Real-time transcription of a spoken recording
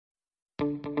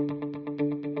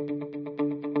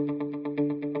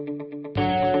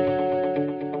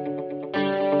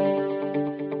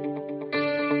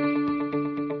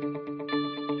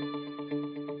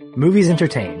Movies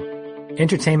entertain.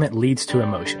 Entertainment leads to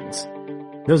emotions.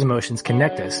 Those emotions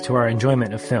connect us to our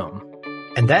enjoyment of film.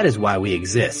 And that is why we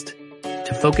exist,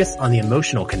 to focus on the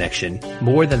emotional connection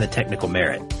more than the technical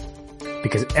merit.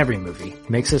 Because every movie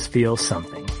makes us feel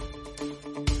something.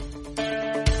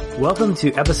 Welcome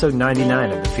to episode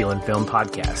 99 of the Feel and Film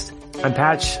podcast. I'm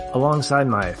Patch, alongside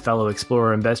my fellow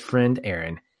explorer and best friend,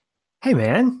 Aaron. Hey,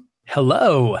 man.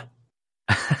 Hello.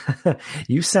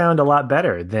 You sound a lot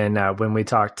better than when we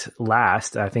talked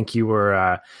last. I think you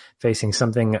were facing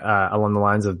something along the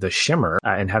lines of the shimmer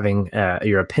and having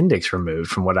your appendix removed,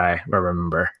 from what I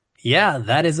remember. Yeah,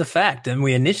 that is a fact. And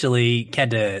we initially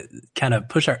had to kind of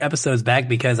push our episodes back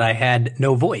because I had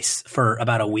no voice for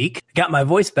about a week. Got my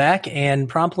voice back and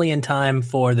promptly in time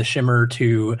for the shimmer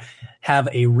to have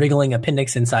a wriggling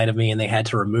appendix inside of me, and they had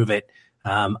to remove it.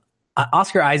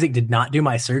 Oscar Isaac did not do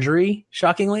my surgery,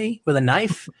 shockingly, with a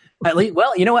knife. At least,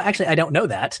 well, you know what? Actually, I don't know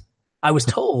that. I was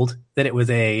told that it was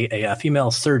a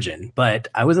female surgeon, but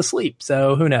I was asleep,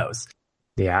 so who knows?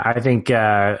 Yeah, I think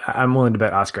I'm willing to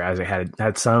bet Oscar Isaac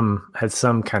had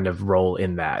some kind of role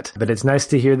in that. But it's nice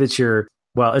to hear that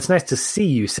it's nice to see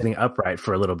you sitting upright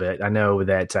for a little bit. I know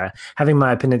that having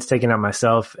my appendix taken out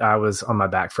myself, I was on my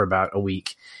back for about a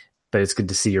week. But it's good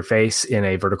to see your face in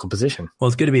a vertical position. Well,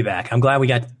 it's good to be back. I'm glad we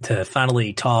got to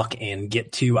finally talk and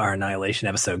get to our Annihilation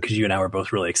episode, because you and I were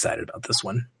both really excited about this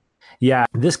one. Yeah,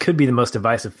 this could be the most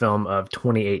divisive film of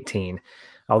 2018,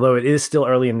 although it is still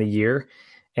early in the year.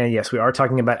 And yes, we are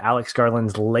talking about Alex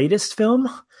Garland's latest film,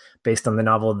 based on the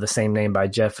novel of the same name by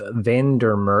Jeff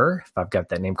Vandermeer, if I've got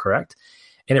that name correct.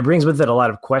 And it brings with it a lot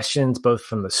of questions, both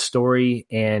from the story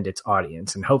and its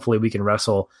audience. And hopefully we can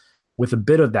wrestle with a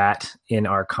bit of that in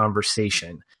our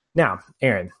conversation. Now,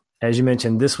 Aaron, as you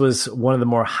mentioned, this was one of the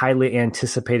more highly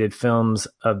anticipated films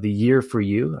of the year for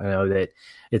you. I know that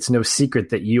it's no secret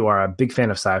that you are a big fan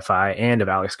of sci-fi and of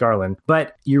Alex Garland,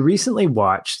 but you recently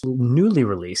watched newly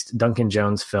released Duncan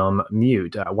Jones film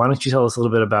Mute. Why don't you tell us a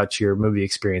little bit about your movie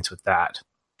experience with that?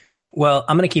 Well,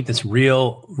 I'm going to keep this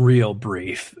real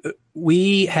brief.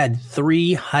 We had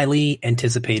 3 highly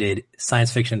anticipated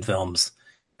science fiction films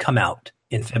come out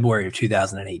in February of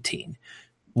 2018.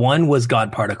 One was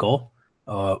God Particle,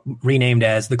 renamed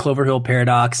as The Cloverhill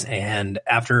Paradox, and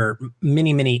after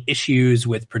many issues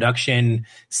with production,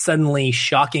 suddenly,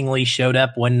 shockingly showed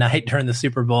up one night during the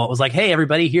Super Bowl. It was like, hey,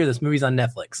 everybody, here, this movie's on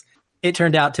Netflix. It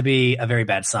turned out to be a very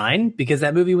bad sign, because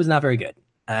that movie was not very good.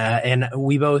 And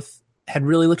we both had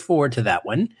really looked forward to that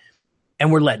one,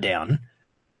 and were let down.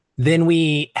 Then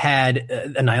we had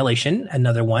Annihilation,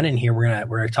 another one, and here we're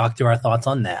gonna talk through our thoughts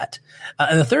on that.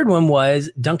 And the third one was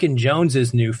Duncan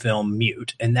Jones's new film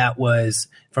Mute, and that was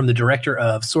from the director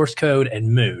of Source Code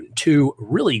and Moon, 2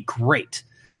 really great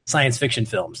science fiction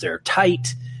films. They're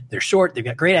tight, they're short, they've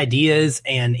got great ideas,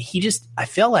 and I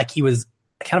felt like he was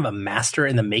kind of a master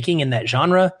in the making in that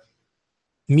genre.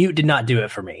 Mute did not do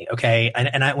it for me, okay?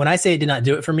 And when I say it did not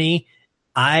do it for me,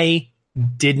 I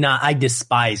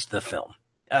despised the film.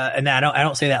 And I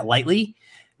don't say that lightly,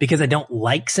 because I don't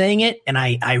like saying it. And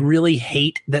I really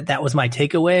hate that was my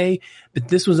takeaway. But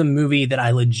this was a movie that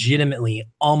I legitimately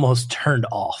almost turned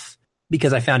off,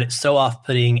 because I found it so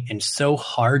off-putting and so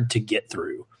hard to get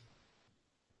through.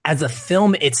 As a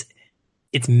film, it's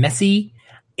messy.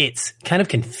 It's kind of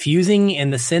confusing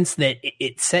in the sense that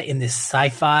it's set in this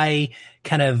sci-fi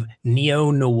kind of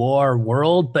neo-noir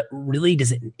world, but really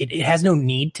it has no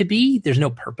need to be. There's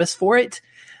no purpose for it.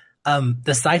 The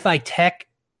sci-fi tech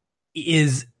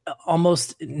is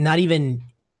almost not even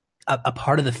a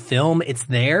part of the film. It's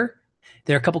there.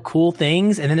 There are a couple cool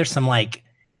things. And then there's some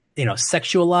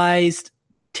sexualized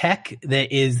tech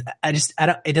that is, I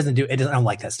don't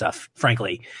like that stuff,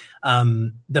 frankly.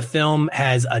 The film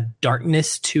has a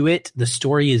darkness to it. The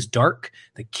story is dark.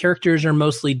 The characters are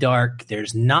mostly dark.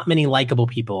 There's not many likable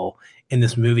people in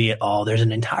this movie at all. There's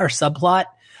an entire subplot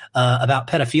about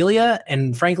pedophilia.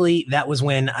 And frankly, that was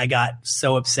when I got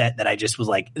so upset that I just was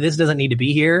like, this doesn't need to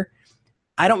be here.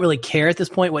 I don't really care at this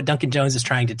point what Duncan Jones is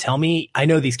trying to tell me. I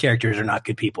know these characters are not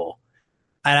good people.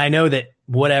 And I know that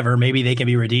whatever, maybe they can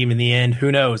be redeemed in the end. Who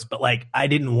knows? But I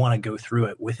didn't want to go through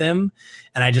it with him.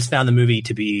 And I just found the movie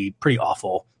to be pretty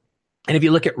awful. And if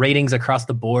you look at ratings across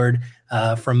the board,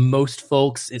 from most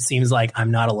folks, it seems like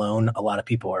I'm not alone. A lot of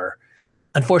people are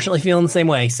unfortunately feeling the same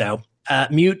way. So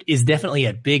Mute is definitely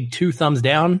a big 2 thumbs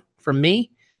down from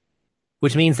me,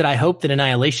 which means that I hope that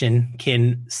Annihilation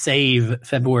can save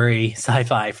February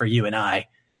sci-fi for you and I,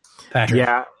 Patrick.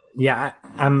 Yeah.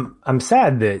 I'm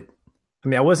sad that,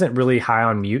 I wasn't really high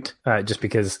on Mute, just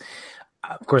because,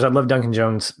 of course, I love Duncan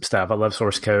Jones stuff. I love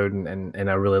Source Code, and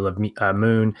I really love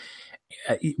Moon.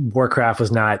 Warcraft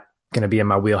was not going to be in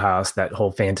my wheelhouse, that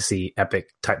whole fantasy epic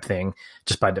type thing,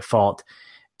 just by default.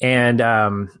 And,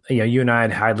 you and I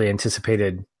had highly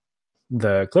anticipated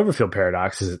the Cloverfield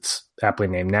Paradox, as it's aptly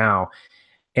named now.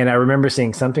 And I remember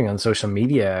seeing something on social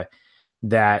media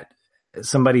that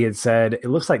somebody had said, it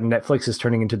looks like Netflix is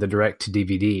turning into the direct to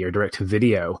DVD or direct to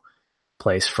video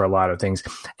place for a lot of things.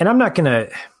 And I'm not going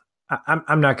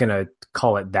to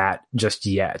call it that just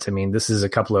yet. I mean, this is a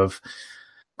couple of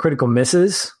critical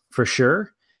misses for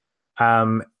sure.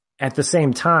 At the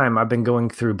same time, I've been going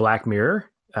through Black Mirror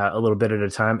a little bit at a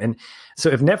time. And so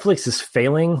if Netflix is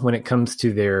failing when it comes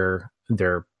to their,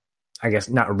 I guess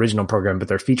not original program, but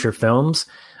their feature films,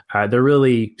 they're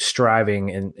really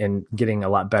striving and getting a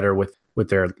lot better with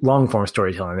their long form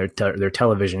storytelling, their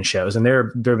television shows. And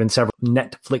there have been several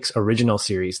Netflix original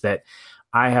series that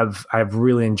I've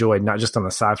really enjoyed, not just on the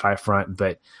sci-fi front,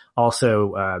 but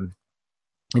also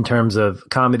in terms of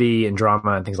comedy and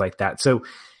drama and things like that. So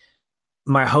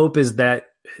my hope is that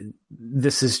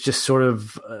this is just sort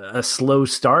of a slow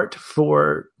start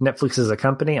for Netflix as a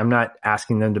company. I'm not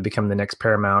asking them to become the next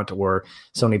Paramount or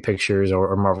Sony Pictures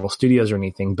or Marvel Studios or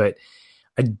anything, but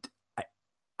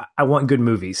I want good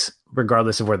movies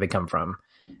regardless of where they come from.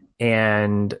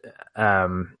 And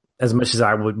as much as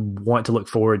I would want to look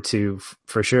forward to,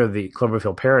 for sure, the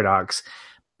Cloverfield Paradox,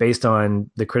 based on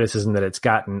the criticism that it's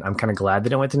gotten, I'm kind of glad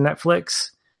that it went to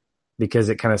Netflix, because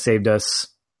it kind of saved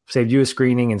you a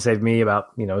screening and saved me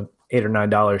about, $8 or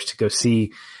 $9 to go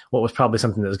see what was probably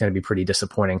something that was going to be pretty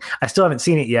disappointing. I still haven't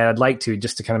seen it yet. I'd like to,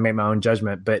 just to kind of make my own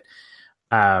judgment, but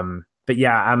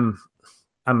yeah,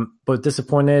 I'm both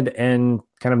disappointed and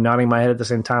kind of nodding my head at the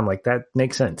same time. Like, that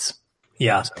makes sense.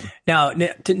 Yeah. So. Now,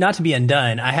 not to be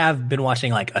undone, I have been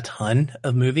watching like a ton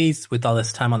of movies with all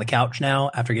this time on the couch now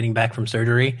after getting back from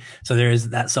surgery. So there is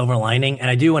that silver lining.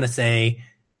 And I do want to say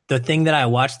the thing that I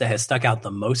watched that has stuck out the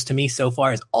most to me so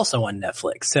far is also on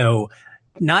Netflix. So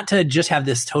not to just have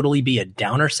this totally be a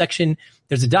downer section,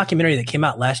 there's a documentary that came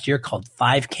out last year called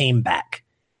 5 Came Back.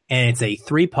 And it's a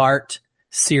 3-part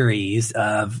series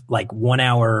of like 1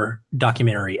 hour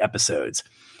documentary episodes.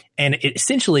 And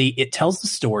it tells the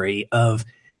story of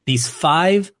these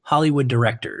 5 Hollywood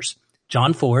directors: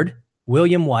 John Ford,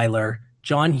 William Wyler,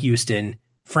 John Huston,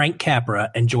 Frank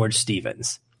Capra, and George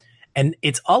Stevens. And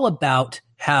it's all about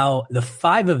how the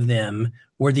 5 of them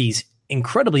were these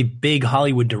incredibly big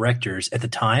Hollywood directors at the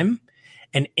time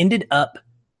and ended up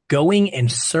going and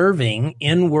serving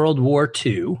in World War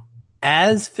II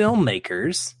as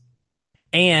filmmakers,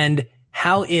 and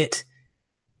how it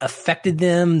affected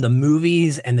them, the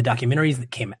movies and the documentaries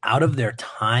that came out of their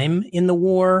time in the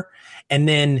war, and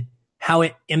then how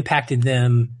it impacted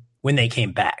them when they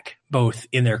came back, both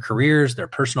in their careers, their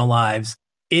personal lives.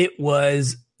 It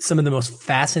was some of the most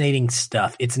fascinating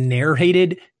stuff. It's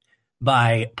narrated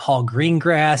by Paul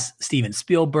Greengrass, Steven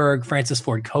Spielberg, Francis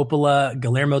Ford Coppola,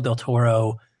 Guillermo del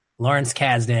Toro, Lawrence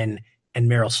Kasdan, and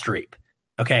Meryl Streep.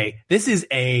 Okay, this is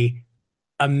a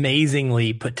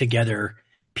amazingly put together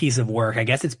piece of work. I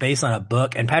guess it's based on a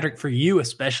book. And Patrick, for you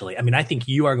especially, I mean, I think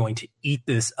you are going to eat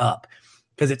this up,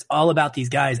 because it's all about these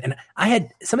guys. And I had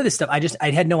some of this stuff,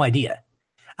 I had no idea.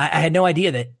 I had no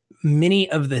idea that many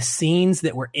of the scenes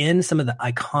that were in some of the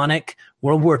iconic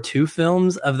World War II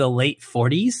films of the late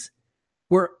 40s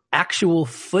were actual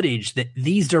footage that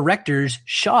these directors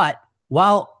shot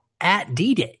while at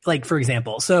D-Day, like, for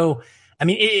example. So, I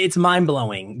mean, it's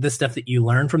mind-blowing, the stuff that you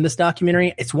learn from this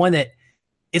documentary. It's one that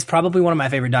is probably one of my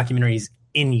favorite documentaries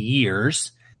in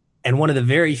years, and one of the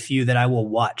very few that I will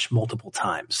watch multiple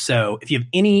times. So if you have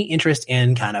any interest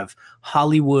in kind of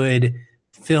Hollywood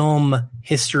film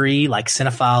history, like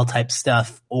cinephile type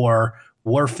stuff, or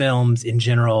war films in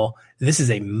general, this is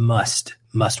a must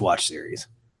watch series.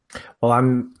 Well,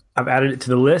 I've added it to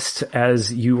the list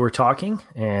as you were talking,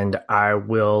 and I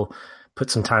will put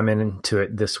some time into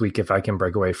it this week if I can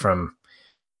break away from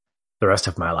the rest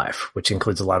of my life, which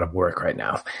includes a lot of work right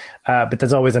now. But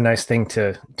that's always a nice thing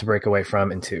to break away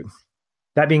from and to.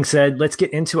 That being said, let's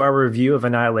get into our review of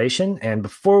Annihilation. And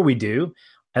before we do,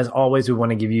 as always, we want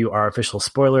to give you our official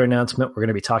spoiler announcement. We're going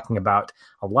to be talking about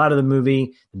a lot of the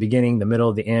movie, the beginning, the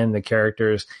middle, the end, the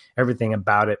characters, everything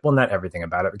about it. Well, not everything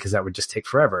about it, because that would just take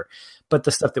forever. But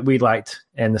the stuff that we liked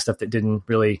and the stuff that didn't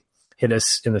really hit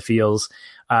us in the feels.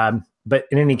 But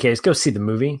in any case, go see the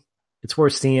movie. It's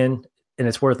worth seeing, and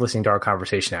it's worth listening to our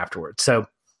conversation afterwards. So,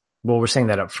 well, we're saying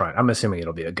that up front. I'm assuming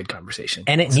it'll be a good conversation.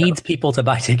 And it needs people to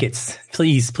buy tickets.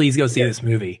 Please go see this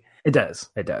movie. It does.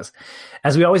 It does.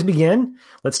 As we always begin,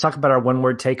 let's talk about our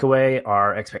one-word takeaway,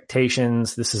 our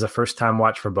expectations. This is a first-time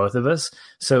watch for both of us.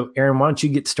 So, Aaron, why don't you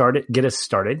get us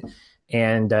started,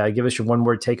 and give us your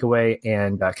one-word takeaway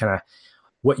and kind of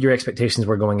what your expectations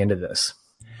were going into this.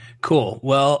 Cool.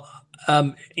 Well,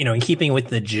 in keeping with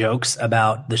the jokes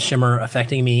about the shimmer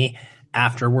affecting me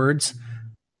afterwards,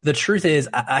 the truth is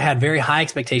I had very high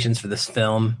expectations for this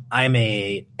film. I'm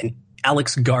an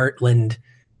Alex Garland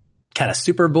kind of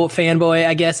Super Bowl fanboy,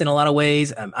 I guess, in a lot of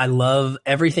ways. I love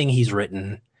everything he's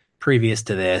written previous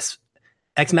to this.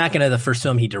 Ex Machina, the first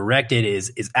film he directed,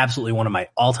 is absolutely one of my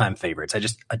all-time favorites. I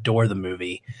just adore the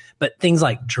movie. But things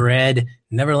like Dread,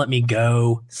 Never Let Me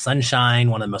Go, Sunshine,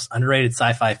 one of the most underrated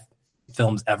sci-fi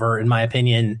films ever, in my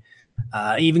opinion.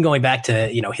 Even going back to,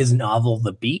 his novel,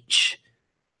 The Beach,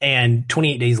 and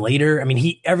 28 Days Later. I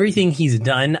mean, everything he's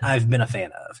done, I've been a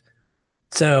fan of.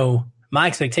 So my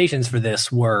expectations for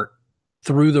this were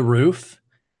through the roof.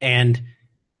 And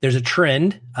there's a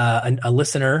trend, a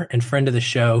listener and friend of the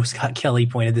show, Scott Kelly,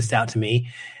 pointed this out to me,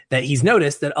 that he's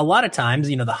noticed that a lot of times,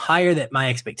 the higher that my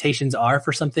expectations are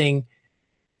for something,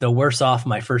 the worse off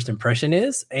my first impression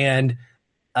is. And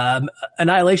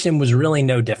Annihilation was really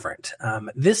no different.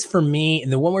 This, for me,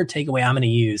 the one word takeaway I'm going to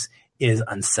use is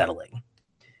unsettling.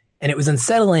 And it was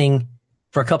unsettling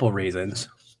for a couple of reasons.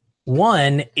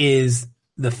 One is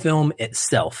the film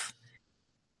itself.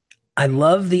 I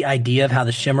love the idea of how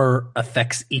the shimmer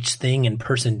affects each thing in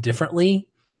person differently,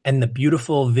 and the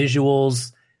beautiful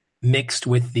visuals mixed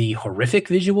with the horrific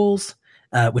visuals,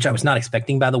 which I was not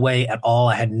expecting, by the way, at all.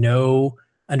 I had no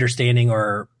understanding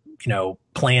or,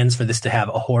 plans for this to have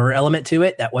a horror element to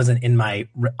it. That wasn't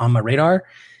on my radar.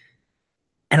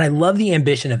 And I love the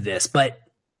ambition of this, but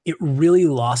it really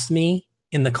lost me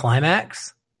in the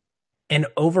climax. And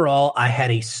overall, I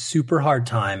had a super hard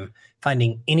time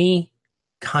finding any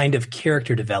kind of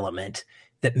character development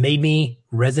that made me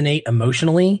resonate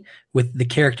emotionally with the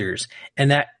characters,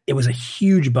 and that it was a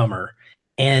huge bummer.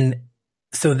 And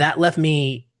so that left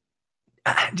me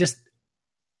just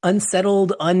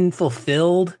unsettled,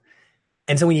 unfulfilled.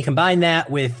 And so when you combine that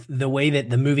with the way that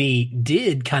the movie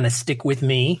did kind of stick with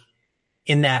me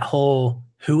in that whole,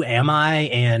 who am I?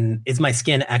 And is my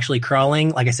skin actually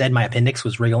crawling? Like I said, my appendix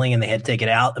was wriggling and they had to take it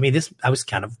out. I mean, I was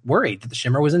kind of worried that the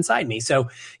shimmer was inside me. So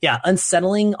yeah,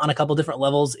 unsettling on a couple different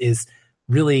levels is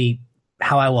really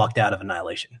how I walked out of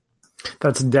Annihilation.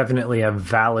 That's definitely a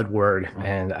valid word.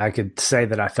 And I could say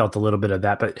that I felt a little bit of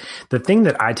that. But the thing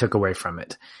that I took away from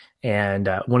it, and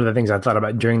one of the things I thought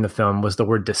about during the film, was the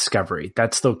word discovery.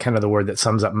 That's the kind of the word that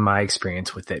sums up my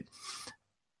experience with it.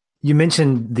 You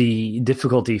mentioned the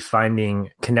difficulty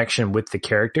finding connection with the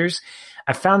characters.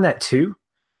 I found that too.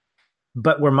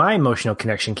 But where my emotional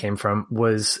connection came from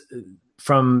was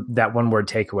from that one word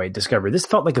takeaway, discovery. This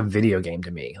felt like a video game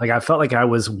to me. Like I felt like I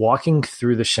was walking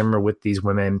through the shimmer with these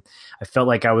women. I felt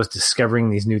like I was discovering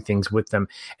these new things with them.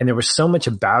 And there was so much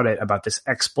about it, about this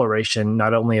exploration,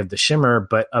 not only of the shimmer,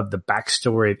 but of the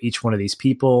backstory of each one of these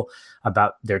people,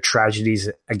 about their tragedies,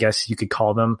 I guess you could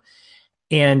call them.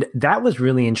 And that was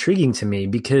really intriguing to me,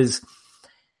 because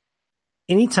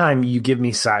anytime you give me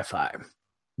sci-fi,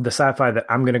 the sci-fi that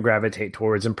I'm going to gravitate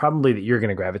towards, and probably that you're going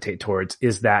to gravitate towards,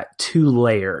 is that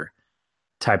 2-layer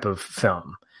type of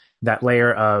film. That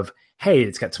layer of, hey,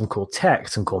 it's got some cool tech,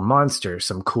 some cool monsters,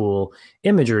 some cool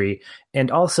imagery,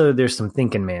 and also there's some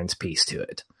thinking man's piece to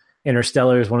it.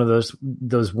 Interstellar is one of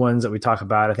those ones that we talk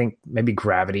about. I think maybe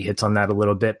Gravity hits on that a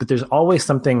little bit, but there's always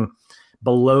something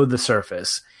below the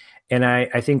surface. And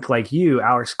I think, like you,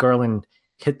 Alex Garland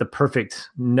hit the perfect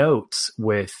notes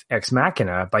with Ex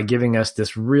Machina by giving us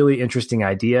this really interesting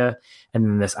idea, and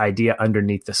then this idea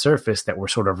underneath the surface that we're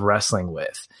sort of wrestling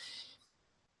with.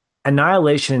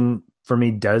 Annihilation, for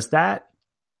me, does that.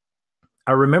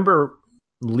 I remember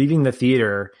leaving the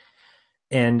theater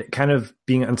and kind of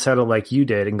being unsettled like you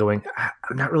did, and going,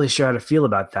 I'm not really sure how to feel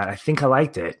about that. I think I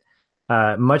liked it.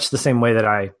 Much the same way that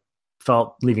I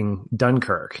felt leaving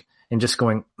Dunkirk. And just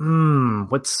going,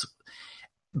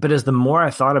 but as the more I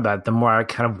thought about it, the more I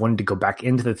kind of wanted to go back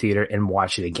into the theater and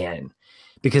watch it again,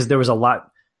 because there was a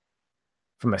lot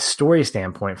from a story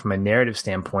standpoint, from a narrative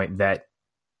standpoint, that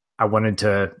I wanted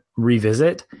to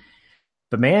revisit.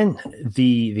 But man,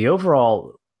 the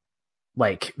overall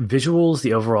like visuals,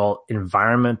 the overall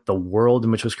environment, the world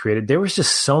in which it was created, there was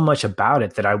just so much about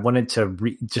it that I wanted to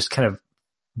just kind of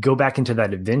go back into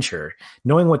that adventure,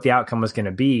 knowing what the outcome was going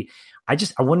to be.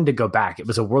 I wanted to go back. It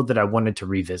was a world that I wanted to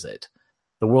revisit,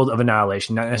 the world of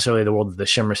Annihilation, not necessarily the world of the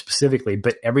shimmer specifically,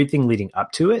 but everything leading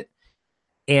up to it.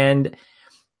 And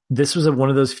this was one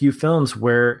of those few films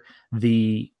where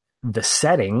the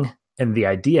setting and the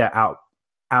idea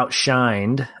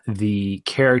outshined the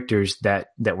characters that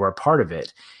were a part of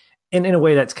it. And in a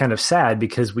way that's kind of sad,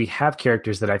 because we have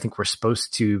characters that I think we're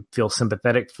supposed to feel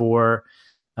sympathetic for,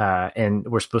 and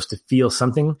we're supposed to feel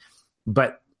something,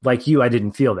 but like you, I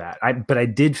didn't feel that. But I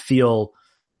did feel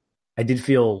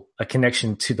a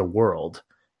connection to the world,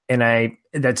 and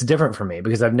that's different for me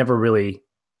because I've never really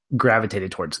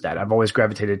gravitated towards that. I've always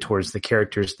gravitated towards the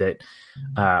characters that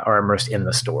are immersed in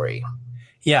the story.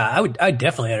 Yeah, I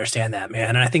definitely understand that,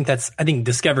 man. And I think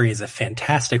discovery is a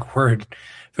fantastic word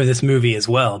for this movie as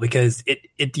well, because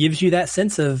it gives you that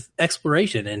sense of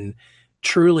exploration and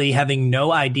truly having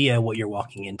no idea what you're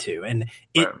walking into. And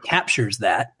it captures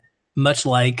that, much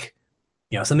like,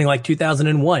 something like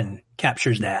 2001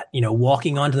 captures that,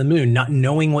 walking onto the moon, not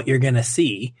knowing what you're going to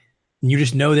see. And you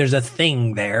just know there's a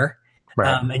thing there.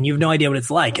 Right. And you have no idea what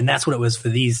it's like. And that's what it was for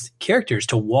these characters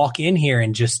to walk in here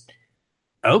and just,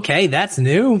 okay, that's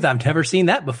new. I've never seen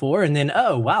that before. And then,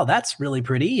 oh, wow, that's really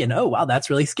pretty. And oh, wow, that's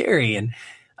really scary. And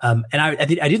I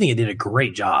do think it did a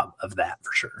great job of that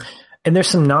for sure. And there's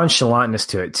some nonchalantness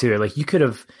to it too. Like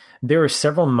there were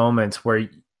several moments where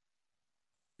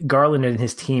Garland and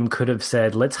his team could have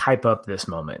said, let's hype up this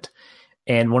moment.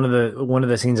 And one of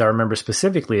the scenes I remember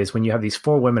specifically is when you have these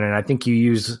four women, and I think you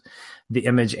use the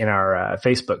image in our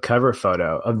Facebook cover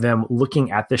photo of them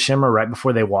looking at the shimmer right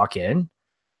before they walk in.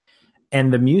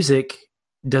 And the music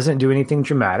doesn't do anything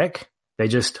dramatic. They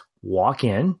just walk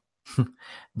in.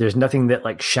 There's nothing that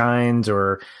like shines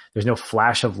or there's no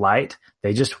flash of light.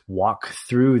 They just walk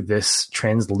through this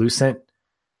translucent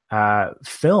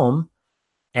film.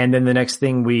 And then the next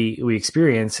thing we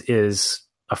experience is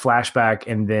a flashback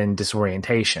and then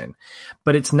disorientation.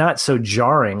 But it's not so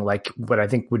jarring like what I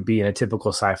think would be in a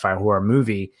typical sci-fi horror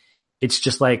movie. It's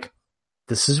just like,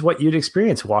 this is what you'd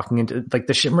experience walking into like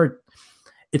the shimmer.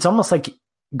 It's almost like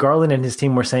Garland and his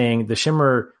team were saying, the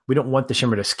shimmer, we don't want the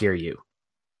shimmer to scare you.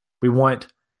 We want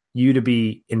you to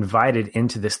be invited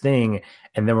into this thing,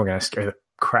 and then we're going to scare the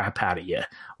crap out of you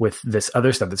with this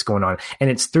other stuff that's going on. And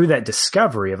it's through that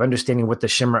discovery of understanding what the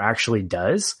shimmer actually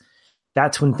does,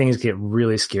 that's when things get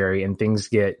really scary and things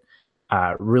get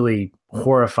really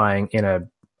horrifying in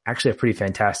actually a pretty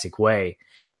fantastic way.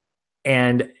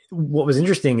 And what was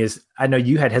interesting is, I know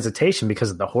you had hesitation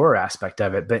because of the horror aspect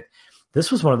of it, but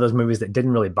this was one of those movies that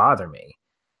didn't really bother me.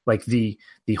 Like the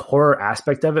horror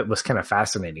aspect of it was kind of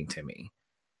fascinating to me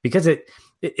because it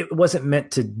wasn't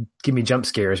meant to give me jump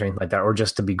scares or anything like that, or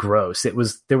just to be gross.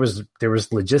 There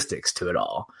was logistics to it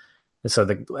all. And so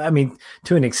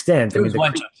to an extent, there was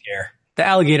one jump scare. The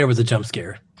alligator was a jump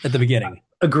scare at the beginning.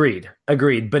 Agreed.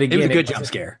 But again, it was a good jump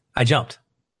scare. I jumped,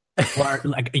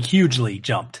 like hugely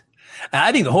jumped.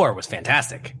 I think the horror was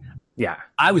fantastic. Yeah,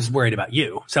 I was worried about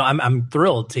you, so I'm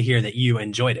thrilled to hear that you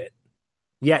enjoyed it.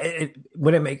 Yeah,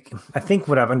 I think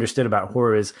what I've understood about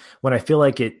horror is when I feel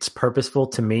like it's purposeful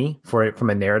to me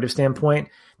from a narrative standpoint,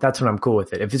 that's when I'm cool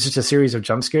with it. If it's just a series of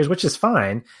jump scares, which is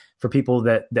fine for people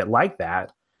that like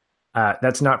that,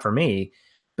 that's not for me.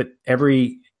 But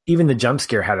even the jump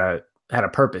scare had a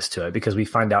purpose to it, because we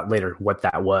find out later what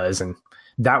that was, and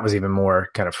that was even more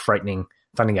kind of frightening,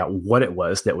 finding out what it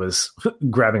was that was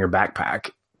grabbing her backpack.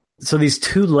 So these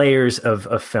two layers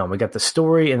of film, we got the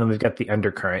story and then we've got the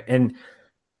undercurrent. And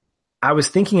I was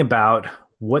thinking about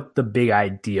what the big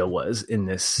idea was in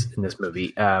this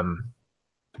movie.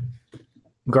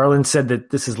 Garland said that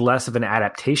this is less of an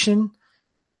adaptation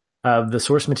of the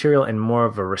source material and more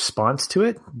of a response to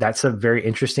it. That's a very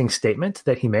interesting statement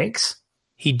that he makes.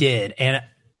 He did. And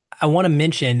I want to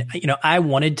mention, I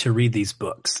wanted to read these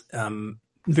books.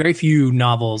 Very few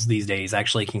novels these days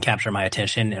actually can capture my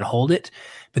attention and hold it.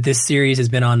 But this series has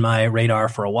been on my radar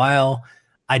for a while.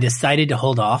 I decided to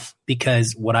hold off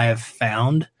because what I have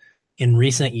found in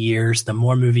recent years, the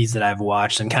more movies that I've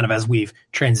watched, and kind of as we've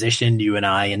transitioned, you and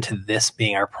I, into this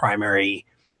being our primary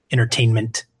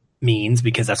entertainment means,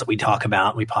 because that's what we talk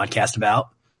about, we podcast about.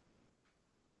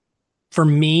 For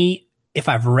me, if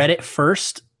I've read it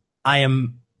first, I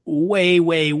am way,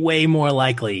 way, way more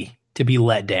likely to be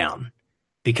let down,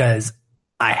 because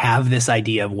I have this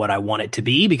idea of what I want it to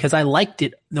be, because I liked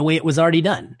it the way it was already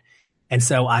done. And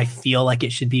so I feel like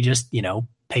it should be just,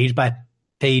 page by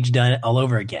page done all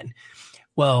over again.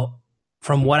 Well,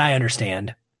 from what I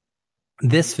understand,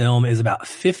 this film is about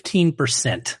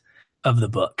 15% of the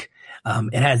book.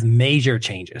 It has major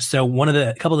changes. So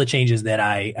a couple of the changes that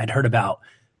I'd heard about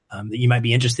that you might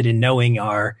be interested in knowing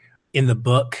are, in the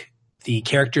book, the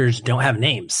characters don't have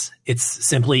names. It's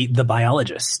simply the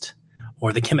biologist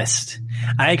or the chemist.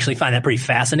 I actually find that pretty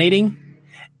fascinating.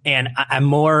 And I'm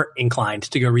more inclined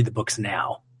to go read the books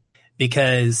now,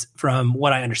 because from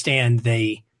what I understand,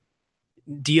 they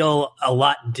deal a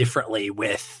lot differently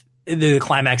with the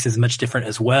climax is much different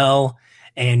as well.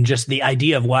 And just the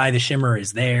idea of why the shimmer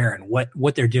is there and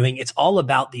what they're doing. It's all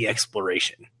about the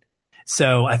exploration.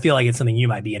 So I feel like it's something you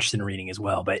might be interested in reading as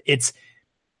well. But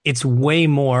it's way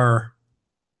more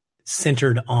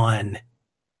centered on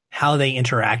how they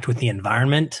interact with the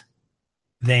environment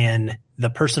than the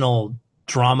personal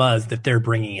dramas that they're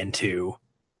bringing into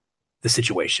the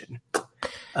situation.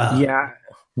 Yeah.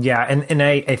 And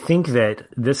I think that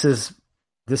this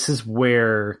is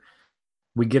where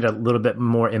we get a little bit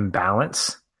more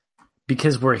imbalance,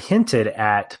 because we're hinted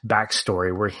at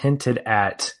backstory. We're hinted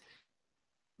at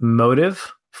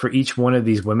motive for each one of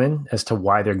these women as to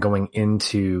why they're going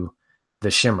into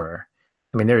the Shimmer.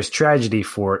 I mean, there's tragedy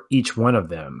for each one of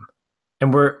them.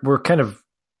 And we're kind of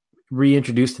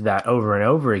reintroduced to that over and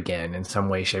over again in some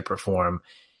way, shape, or form.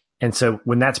 And so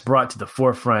when that's brought to the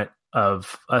forefront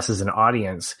of us as an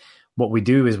audience, what we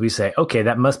do is we say, okay,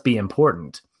 that must be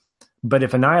important. But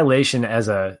if Annihilation as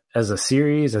a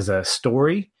series, as a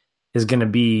story, is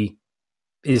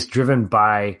driven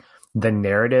by the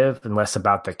narrative and less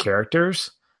about the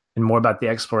characters and more about the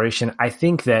exploration, I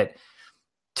think that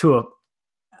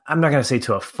I'm not going to say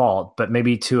to a fault, but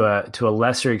maybe to a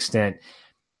lesser extent,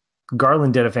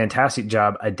 Garland did a fantastic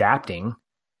job adapting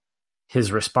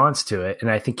his response to it.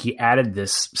 And I think he added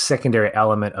this secondary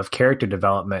element of character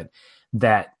development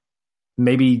that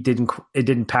maybe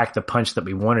didn't pack the punch that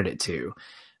we wanted it to.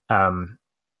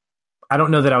 I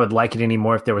don't know that I would like it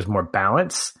anymore if there was more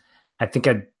balance. I think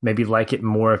I'd maybe like it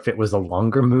more if it was a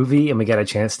longer movie and we got a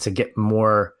chance to get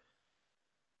more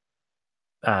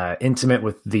intimate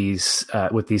with these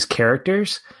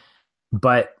characters.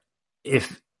 But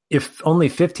if only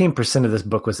 15% of this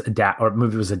book was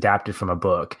movie was adapted from a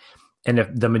book, and if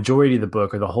the majority of the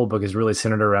book or the whole book is really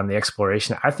centered around the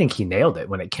exploration, I think he nailed it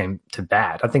when it came to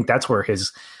that. I think that's where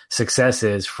his success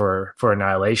is for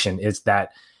Annihilation, is that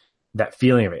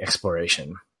feeling of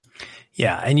exploration.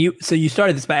 Yeah. And you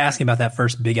started this by asking about that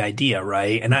first big idea,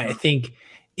 right? And I think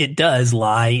it does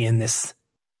lie in this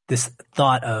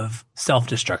thought of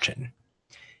self-destruction.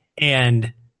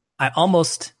 And I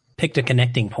almost picked a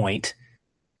connecting point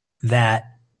that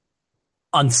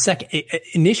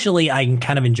initially I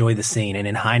kind of enjoy the scene, and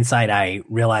in hindsight I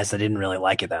realized I didn't really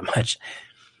like it that much.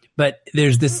 But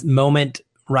there's this moment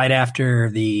right after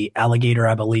the alligator,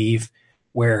 I believe,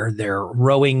 where they're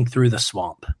rowing through the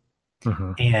swamp.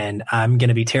 Mm-hmm. And I'm going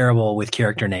to be terrible with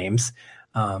character names.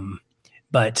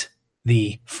 But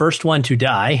the first one to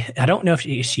die, I don't know if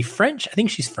is she French? I think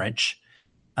she's French.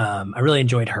 I really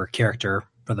enjoyed her character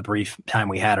for the brief time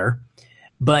we had her.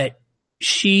 But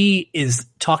she is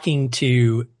talking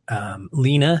to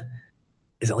Lena.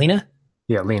 Is it Lena?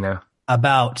 Yeah, Lena.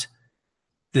 About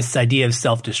this idea of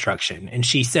self-destruction. And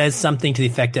she says something to the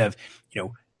effect of,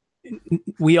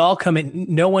 we all come in,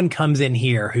 no one comes in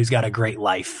here who's got a great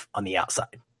life on the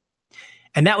outside.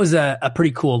 And that was a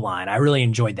pretty cool line. I really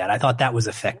enjoyed that. I thought that was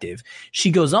effective.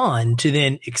 She goes on to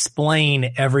then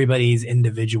explain everybody's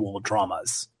individual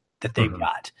dramas that they've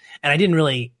got. And I didn't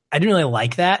really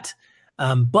like that.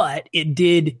 But it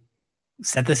did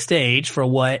set the stage for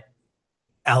what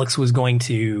Alex was going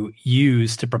to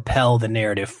use to propel the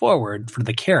narrative forward for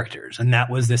the characters. And that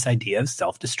was this idea of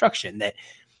self-destruction, that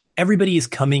everybody is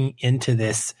coming into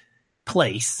this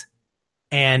place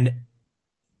and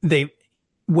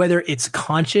whether it's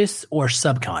conscious or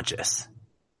subconscious,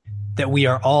 that we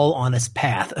are all on this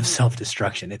path of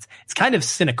self-destruction. It's kind of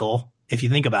cynical if you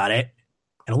think about it,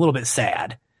 and a little bit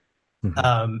sad.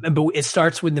 Mm-hmm. But it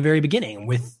starts with the very beginning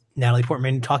with Natalie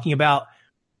Portman talking about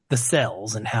the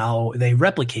cells and how they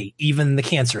replicate, even the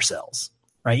cancer cells,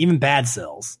 right? Even bad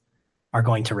cells are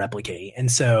going to replicate. And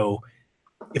so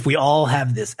if we all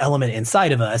have this element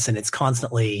inside of us and it's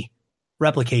constantly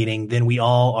replicating, then we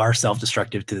all are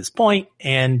self-destructive to this point.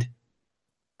 And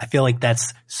I feel like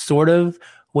that's sort of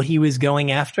what he was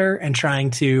going after and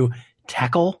trying to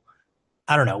tackle.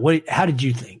 I don't know. How did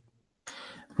you think?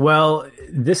 Well,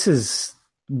 this is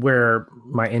where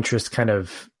my interest kind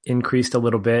of increased a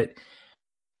little bit.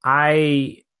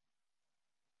 I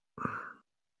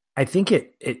think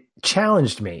it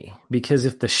challenged me, because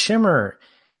if the Shimmer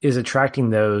is attracting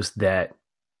those that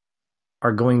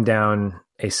are going down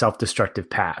a self-destructive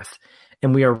path,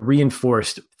 and we are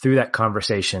reinforced through that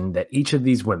conversation that each of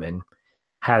these women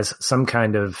has some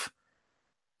kind of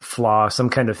flaw, some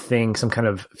kind of thing, some kind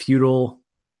of futile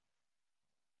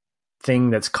thing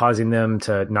that's causing them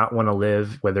to not want to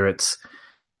live, whether it's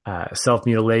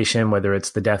self-mutilation, whether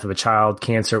it's the death of a child,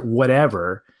 cancer,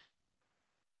 whatever.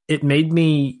 It made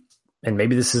me, and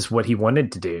maybe this is what he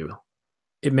wanted to do,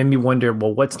 it made me wonder,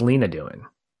 well, what's Lena doing?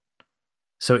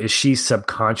 So is she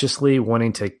subconsciously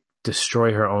wanting to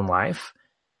destroy her own life?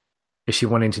 Is she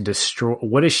wanting to destroy?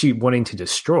 What is she wanting to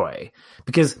destroy?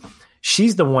 Because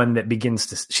she's the one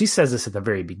that she says this at the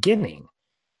very beginning.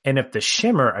 And if the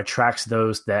Shimmer attracts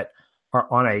those that are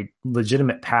on a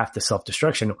legitimate path to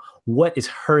self-destruction, what is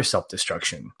her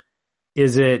self-destruction?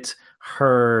 Is it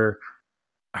her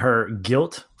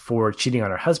guilt for cheating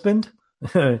on her husband?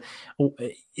 I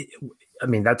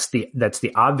mean, that's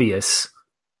the obvious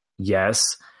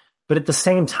yes. But at the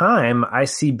same time, I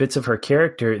see bits of her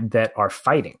character that are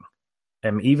fighting.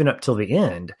 Even up till the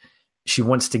end, she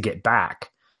wants to get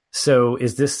back. So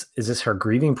is this her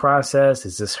grieving process?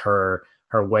 Is this her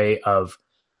way of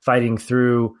fighting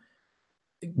through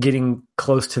getting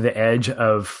close to the edge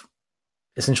of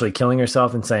essentially killing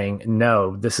herself and saying,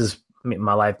 no,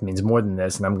 my life means more than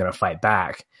this, and I'm going to fight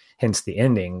back. Hence the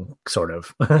ending, sort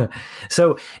of.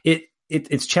 So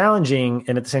it's challenging,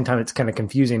 and at the same time, it's kind of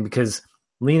confusing because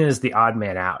Lena is the odd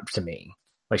man out to me.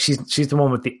 Like she's the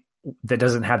one that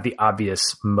doesn't have the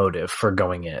obvious motive for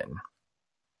going in.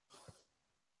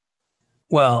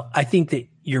 Well, I think that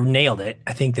you nailed it.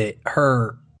 I think that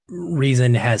her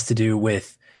reason has to do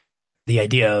with the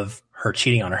idea of her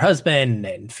cheating on her husband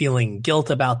and feeling guilt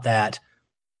about that.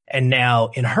 And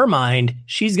now in her mind,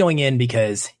 she's going in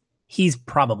because he's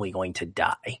probably going to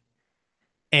die.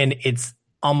 And it's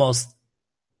almost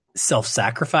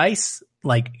self-sacrifice.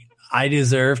 Like, I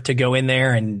deserve to go in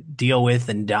there and deal with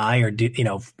and die or do,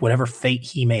 whatever fate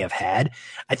he may have had.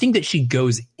 I think that she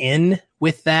goes in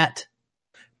with that.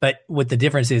 But what the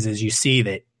difference is you see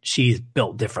that she's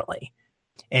built differently.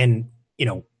 And,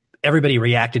 everybody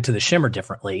reacted to the Shimmer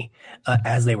differently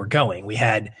as they were going. We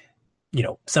had,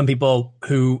 some people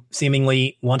who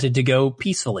seemingly wanted to go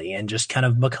peacefully and just kind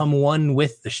of become one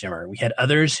with the Shimmer. We had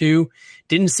others who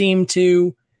didn't seem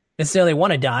to necessarily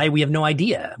want to die. We have no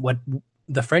idea what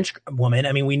the French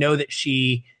woman, we know that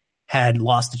she had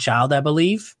lost a child, I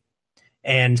believe.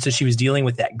 And so she was dealing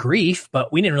with that grief,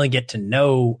 but we didn't really get to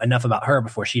know enough about her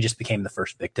before she just became the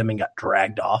first victim and got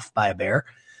dragged off by a bear.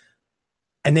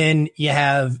 And then you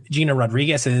have Gina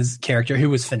Rodriguez's character, who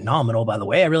was phenomenal, by the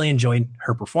way. I really enjoyed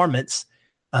her performance,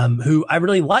 who I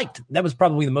really liked. That was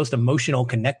probably the most emotional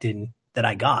connected that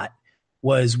I got,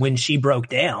 was when she broke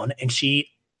down and she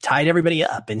tied everybody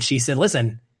up. And she said,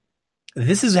 listen,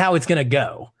 this is how it's going to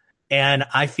go. And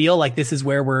I feel like this is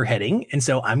where we're heading. And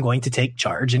so I'm going to take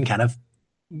charge and kind of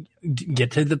get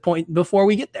to the point before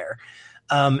we get there.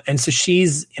 And so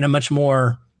she's in a much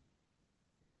more,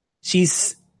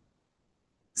 she's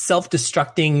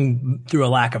self-destructing through a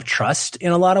lack of trust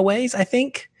in a lot of ways, I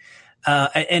think.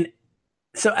 And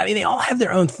so, they all have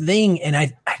their own thing. And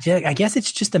I guess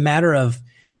it's just a matter of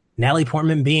Natalie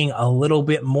Portman being a little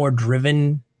bit more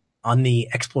driven on the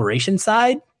exploration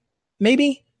side.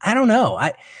 Maybe. I don't know.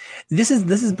 This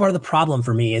is part of the problem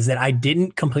for me, is that I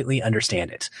didn't completely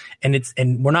understand it.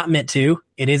 And we're not meant to.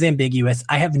 It is ambiguous.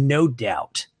 I have no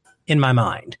doubt in my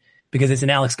mind, because it's an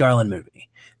Alex Garland movie,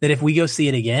 that if we go see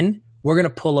it again, we're going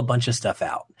to pull a bunch of stuff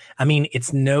out.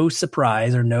 It's no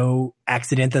surprise or no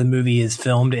accident that the movie is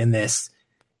filmed in this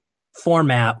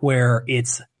format where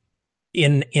it's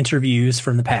in interviews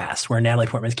from the past, where Natalie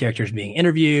Portman's character is being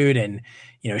interviewed and,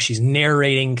 she's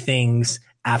narrating things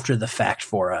after the fact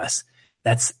for us.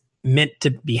 That's meant to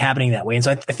be happening that way. And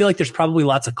so I feel like there's probably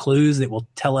lots of clues that will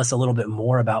tell us a little bit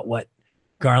more about what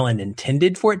Garland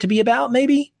intended for it to be about,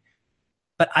 maybe.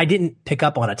 But I didn't pick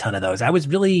up on a ton of those. I was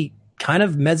really kind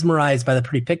of mesmerized by the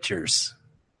pretty pictures.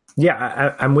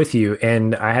 Yeah, I'm with you.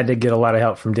 And I had to get a lot of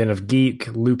help from Den of Geek,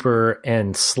 Looper,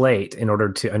 and Slate in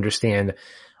order to understand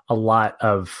a lot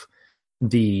of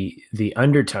the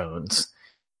undertones.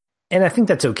 And I think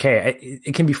that's okay.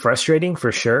 It can be frustrating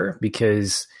for sure,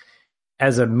 because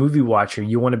as a movie watcher,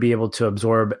 you want to be able to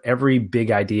absorb every big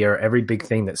idea or every big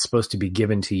thing that's supposed to be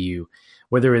given to you,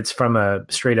 whether it's from a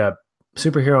straight up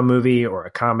superhero movie or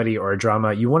a comedy or a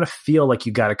drama. You want to feel like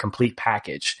you got a complete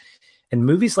package. And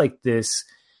movies like this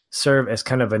serve as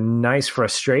kind of a nice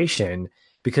frustration,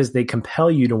 because they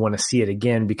compel you to want to see it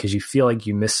again because you feel like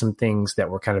you missed some things that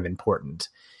were kind of important.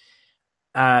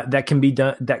 That can be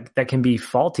done. That can be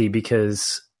faulty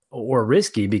or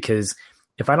risky, because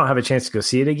if I don't have a chance to go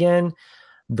see it again,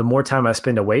 the more time I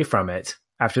spend away from it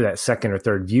after that second or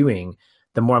third viewing,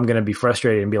 the more I'm going to be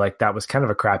frustrated and be like, that was kind of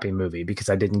a crappy movie because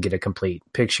I didn't get a complete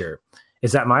picture.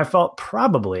 Is that my fault?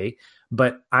 Probably.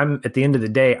 But at the end of the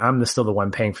day, I'm still the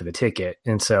one paying for the ticket.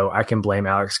 And so I can blame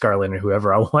Alex Garland or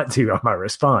whoever I want to on my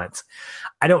response.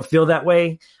 I don't feel that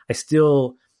way. I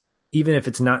still, even if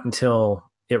it's not until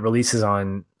it releases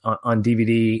on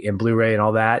DVD and Blu-ray and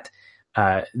all that,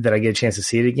 that I get a chance to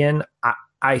see it again,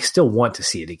 I still want to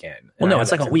see it again. Well, no,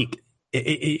 it's like a week.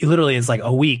 It literally is like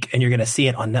a week, and you're going to see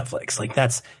it on Netflix. Like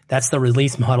that's the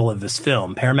release model of this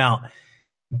film. Paramount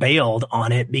bailed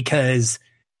on it because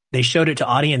they showed it to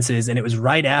audiences, and it was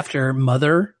right after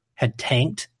Mother had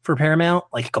tanked for Paramount,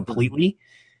 like completely.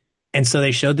 And so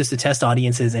they showed this to test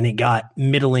audiences and it got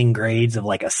middling grades of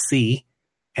like a C.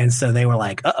 And so they were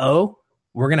like, uh-oh,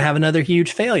 we're going to have another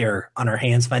huge failure on our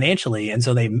hands financially. And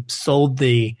so what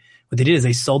they did is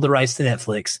they sold the rights to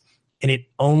Netflix, and it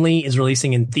only is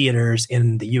releasing in theaters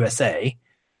in the USA.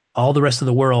 All the rest of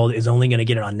the world is only going to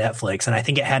get it on Netflix. And I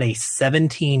think it had a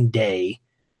 17-day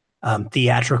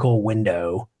theatrical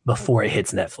window before it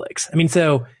hits Netflix. I mean,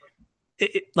 so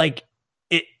it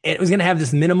was going to have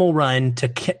this minimal run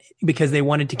because they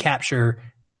wanted to capture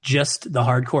just the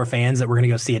hardcore fans that were going to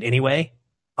go see it anyway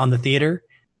on the theater,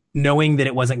 knowing that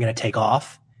it wasn't going to take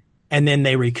off. And then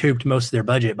they recouped most of their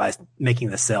budget by making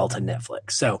the sell to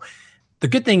Netflix. So the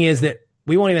good thing is that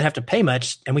we won't even have to pay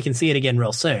much and we can see it again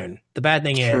real soon. The bad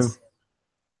thing is,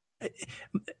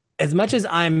 as much as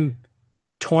I'm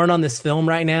torn on this film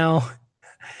right now,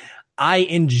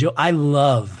 I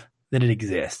love that it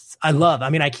exists.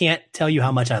 I can't tell you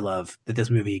how much I love that this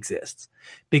movie exists,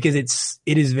 because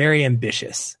it is very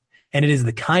ambitious, and it is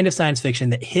the kind of science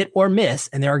fiction that hit or miss.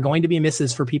 And there are going to be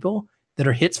misses for people that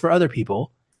are hits for other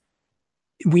people.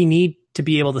 We need to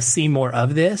be able to see more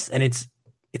of this. And it's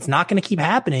not going to keep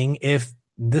happening if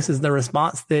this is the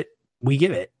response that we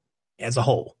give it as a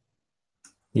whole.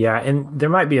 Yeah. And there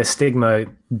might be a stigma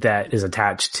that is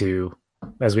attached to,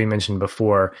 as we mentioned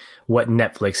before, what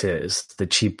Netflix is, the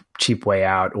cheap way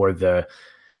out, or the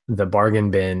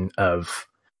bargain bin of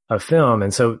film.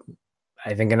 And so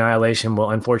I think Annihilation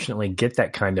will unfortunately get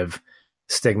that kind of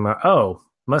stigma. Oh,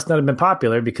 must not have been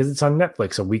popular because it's on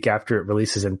Netflix a week after it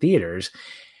releases in theaters.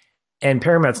 And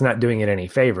Paramount's not doing it any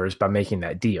favors by making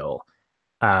that deal.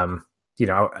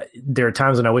 There are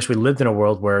times when I wish we lived in a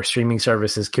world where streaming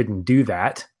services couldn't do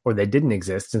that, or they didn't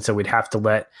exist. And so we'd have to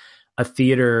let a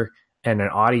theater and an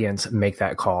audience make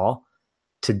that call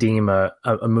to deem a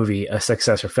movie a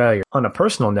success or failure. On a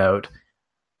personal note,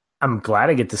 I'm glad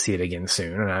I get to see it again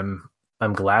soon, and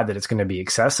I'm glad that it's going to be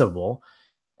accessible.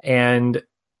 And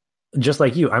just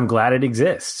like you, I'm glad it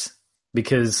exists,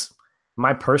 because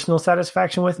my personal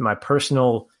satisfaction with my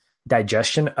personal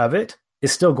digestion of it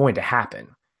is still going to happen.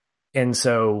 And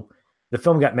so the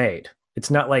film got made. It's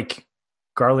not like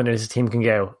Garland and his team can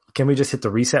go, can we just hit the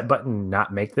reset button and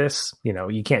not make this?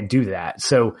 You can't do that.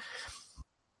 So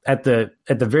at the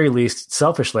very least,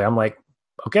 selfishly, I'm like,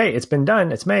 okay, it's been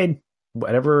done. It's made.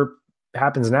 Whatever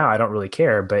happens now, I don't really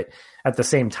care. But at the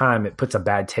same time, it puts a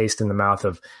bad taste in the mouth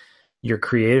of your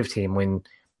creative team when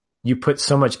you put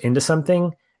so much into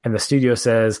something and the studio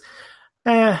says,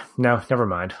 no, never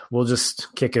mind. We'll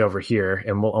just kick it over here,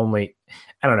 and we'll only,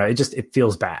 I don't know. It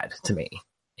feels bad to me.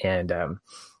 And,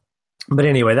 but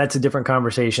anyway, that's a different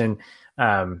conversation.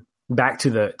 Back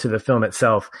to the film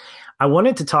itself. I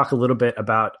wanted to talk a little bit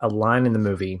about a line in the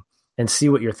movie and see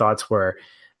what your thoughts were.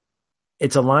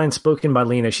 It's a line spoken by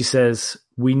Lena. She says,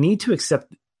 we need to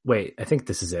accept, I think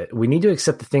this is it. We need to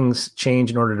accept that things change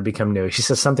in order to become new. She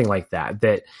says something like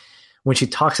that when she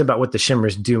talks about what the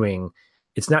Shimmer's doing,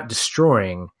 it's not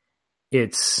destroying,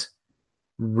 it's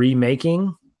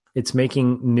remaking, it's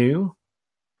making new.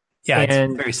 Yeah,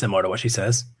 it's very similar to what she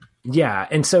says. Yeah.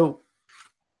 And so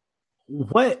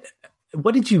what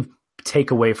did you take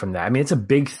away from that? I mean, it's a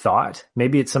big thought.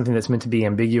 Maybe it's something that's meant to be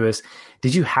ambiguous.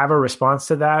 Did you have a response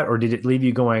to that, or did it leave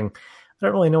you going, I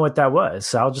don't really know what that was,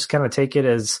 so I'll just kind of take it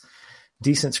as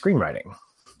decent screenwriting?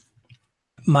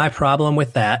 My problem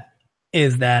with that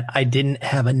is that I didn't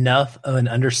have enough of an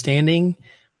understanding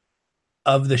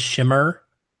of the Shimmer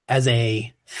as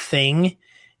a thing,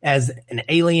 as an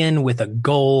alien with a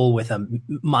goal, with a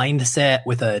mindset,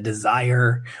 with a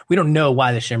desire. We don't know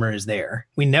why the Shimmer is there.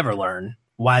 We never learn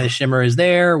why the Shimmer is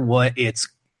there, what its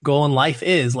goal in life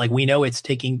is. Like, we know it's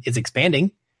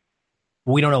expanding.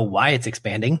 We don't know why it's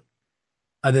expanding,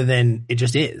 other than it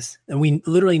just is. And we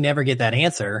literally never get that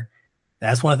answer.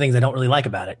 That's one of the things I don't really like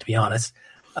about it, to be honest.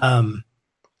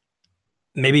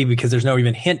 Maybe because there's no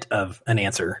even hint of an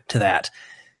answer to that.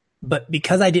 But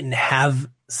because I didn't have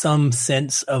some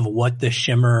sense of what the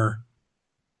Shimmer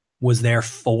was there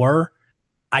for,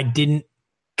 I didn't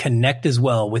connect as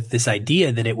well with this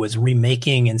idea that it was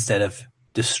remaking instead of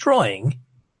destroying,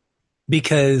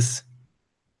 because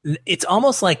it's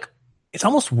almost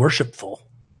worshipful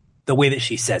the way that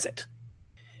she says it,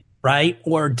 right?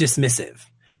 Or dismissive.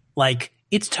 Like,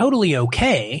 it's totally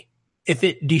okay if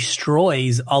it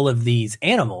destroys all of these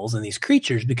animals and these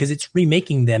creatures because it's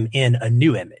remaking them in a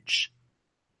new image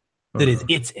that is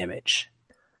its image.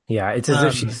 Yeah, it's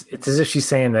as if she's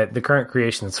saying that the current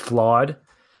creation is flawed.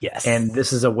 Yes, and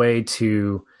this is a way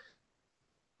to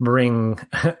bring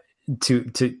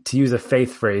to use a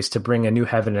faith phrase, to bring a new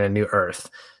heaven and a new earth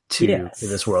to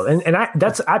this world. And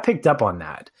I picked up on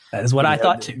that. That is what I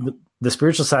thought too. The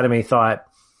spiritual side of me thought,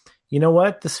 you know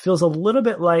what, this feels a little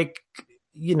bit like,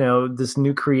 this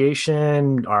new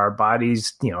creation, our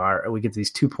bodies, we get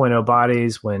these 2.0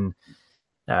 bodies when,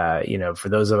 for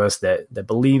those of us that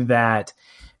believe that.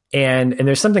 And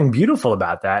there's something beautiful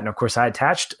about that. And of course, I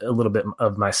attached a little bit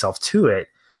of myself to it.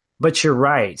 But you're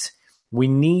right. We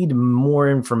need more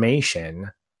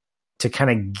information to kind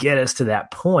of get us to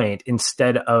that point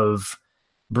instead of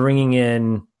bringing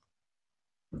in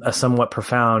a somewhat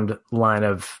profound line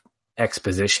of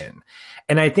exposition.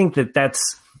 And I think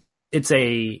it's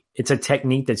a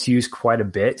technique that's used quite a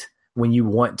bit when you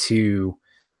want to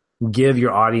give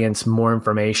your audience more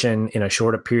information in a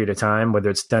shorter period of time,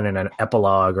 whether it's done in an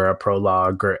epilogue or a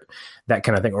prologue or that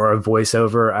kind of thing, or a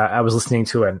voiceover. I was listening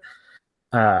to an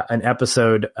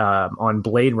episode on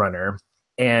Blade Runner,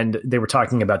 and they were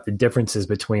talking about the differences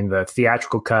between the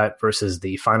theatrical cut versus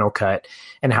the final cut,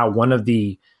 and how one of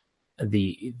the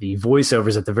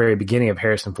voiceovers at the very beginning of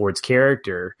Harrison Ford's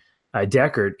character,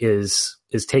 Deckard, is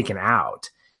taken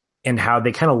out, and how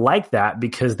they kind of like that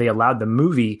because they allowed the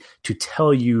movie to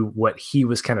tell you what he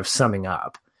was kind of summing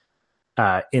up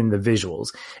in the visuals.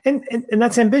 And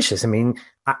that's ambitious. I mean,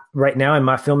 right now in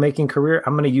my filmmaking career,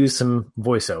 I'm going to use some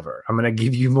voiceover. I'm going to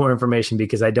give you more information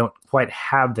because I don't quite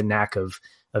have the knack of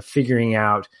figuring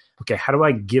out, okay, how do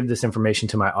I give this information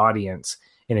to my audience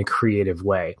in a creative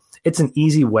way? It's an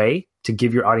easy way to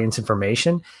give your audience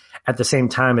information. At the same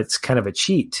time, it's kind of a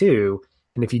cheat too.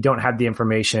 And if you don't have the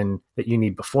information that you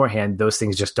need beforehand, those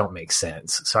things just don't make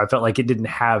sense. So I felt like it didn't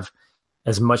have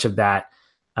as much of that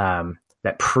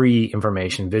that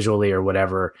pre-information visually or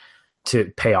whatever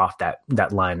to pay off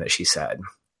that line that she said.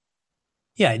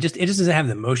 Yeah, it just doesn't have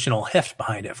the emotional heft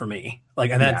behind it for me.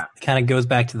 Like, and that kind of goes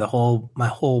back to my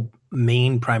whole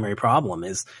main primary problem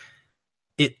is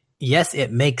yes,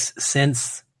 it makes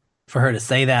sense for her to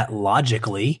say that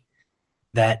logically,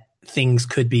 that things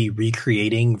could be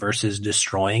recreating versus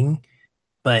destroying,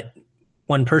 but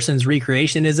one person's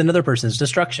recreation is another person's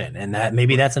destruction. And that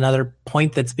maybe that's another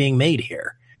point that's being made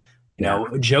here. You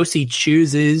know, Josie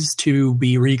chooses to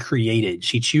be recreated.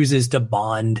 She chooses to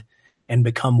bond and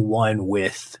become one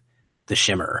with the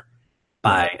Shimmer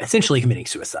by essentially committing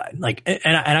suicide. Like,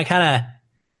 and I kind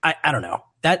of, I don't know,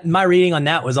 that my reading on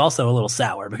that was also a little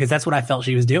sour because that's what I felt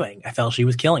she was doing. I felt she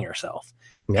was killing herself.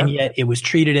 Yeah. And yet it was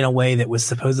treated in a way that was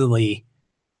supposedly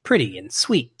pretty and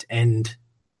sweet and,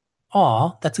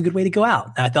 that's a good way to go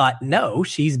out. And I thought, no,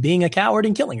 she's being a coward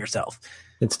and killing herself.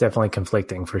 It's definitely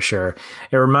conflicting for sure.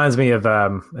 It reminds me of, I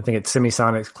think it's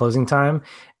Semisonic's Closing Time.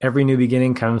 Every new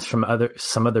beginning comes from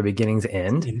some other beginning's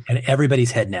end. And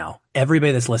everybody's head now.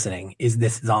 Everybody that's listening is the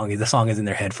song is in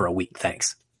their head for a week.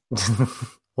 Thanks.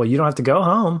 Well, you don't have to go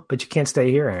home, but you can't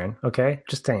stay here, Aaron. Okay?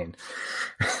 Just saying.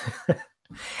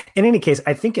 In any case,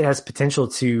 I think it has potential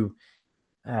to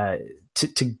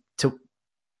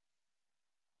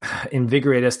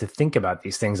invigorate us to think about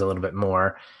these things a little bit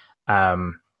more. At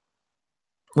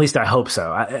least I hope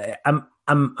so.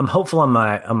 I'm hopeful on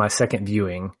my second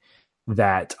viewing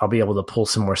that I'll be able to pull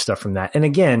some more stuff from that. And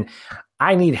again,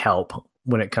 I need help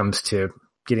when it comes to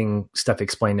getting stuff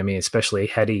explained to me, especially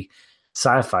heady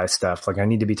sci-fi stuff. Like I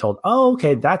need to be told, oh,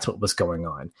 okay, that's what was going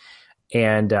on.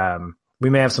 And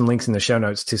we may have some links in the show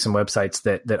notes to some websites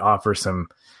that offer some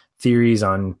theories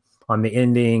on the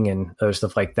ending and other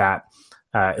stuff like that.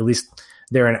 At least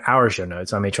they're in our show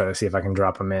notes. I may try to see if I can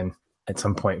drop them in at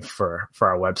some point for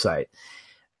our website.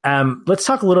 Let's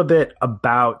talk a little bit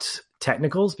about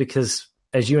technicals, because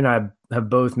as you and I have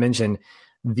both mentioned,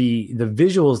 the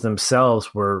visuals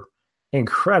themselves were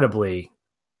incredibly,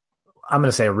 I'm going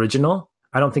to say, original.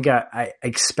 I don't think I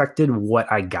expected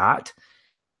what I got.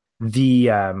 The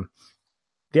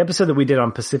episode that we did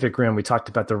on Pacific Rim, we talked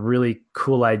about the really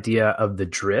cool idea of the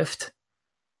drift.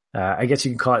 I guess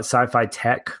you can call it sci-fi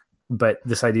tech, but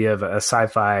this idea of a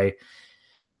sci-fi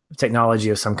technology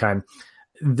of some kind.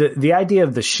 The idea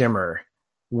of the Shimmer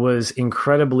was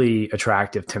incredibly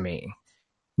attractive to me.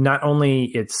 Not only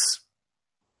its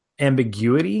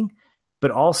ambiguity,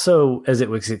 but also as it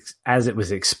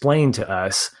was explained to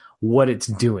us what it's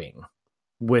doing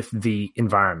with the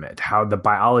environment, how the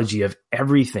biology of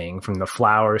everything from the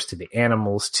flowers to the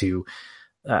animals to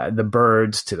the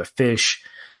birds to the fish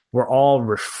were all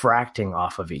refracting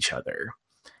off of each other.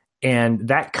 And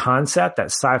that concept,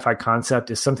 that sci-fi concept,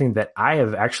 is something that I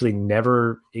have actually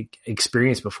never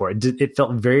experienced before. It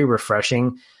felt very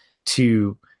refreshing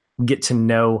to get to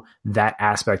know that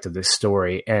aspect of this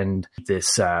story and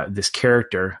this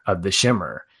character of the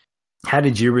Shimmer. How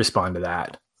did you respond to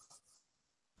that?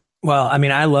 Well, I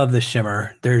mean, I love the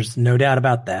Shimmer. There's no doubt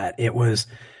about that. It was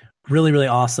really, really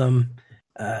awesome.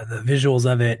 The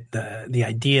visuals of it, the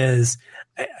ideas.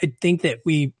 I think that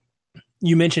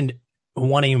you mentioned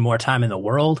wanting more time in the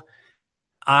world.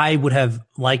 I would have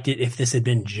liked it if this had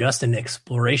been just an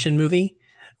exploration movie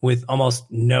with almost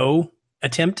no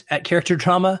attempt at character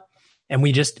drama. And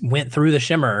we just went through the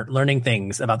Shimmer, learning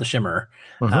things about the Shimmer,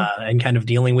 and kind of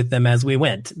dealing with them as we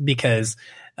went, because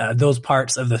those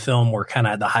parts of the film were kind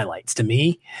of the highlights to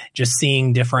me, just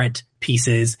seeing different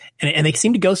pieces. And they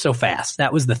seem to go so fast.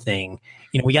 That was the thing.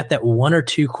 We got that one or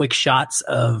two quick shots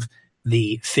of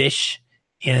the fish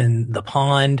in the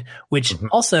pond, which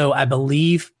also, I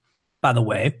believe, by the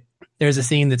way, there's a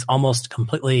scene that's almost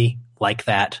completely like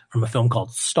that from a film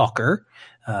called Stalker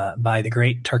by the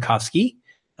great Tarkovsky,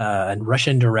 a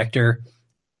Russian director.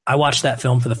 I watched that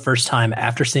film for the first time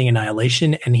after seeing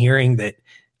Annihilation and hearing that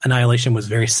Annihilation was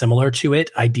very similar to it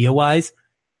idea-wise.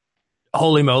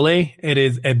 Holy moly, it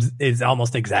is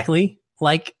almost exactly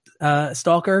like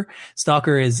Stalker.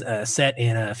 Stalker is set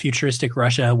in a futuristic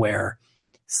Russia where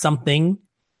something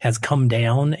has come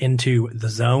down into the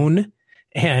zone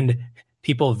and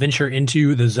people venture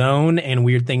into the zone and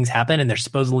weird things happen. And there's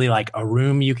supposedly like a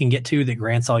room you can get to that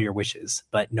grants all your wishes,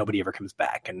 but nobody ever comes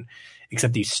back, and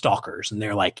except these stalkers, and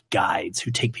they're like guides who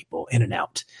take people in and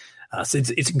out. So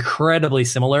it's incredibly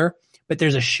similar, but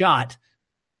there's a shot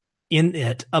in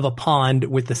it of a pond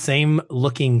with the same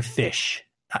looking fish.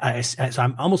 So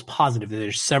I'm almost positive that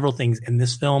there's several things in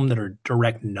this film that are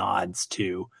direct nods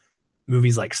to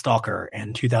movies like Stalker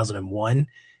and 2001.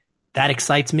 That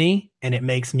excites me, and it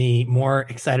makes me more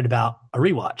excited about a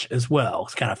rewatch as well,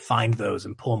 to kind of find those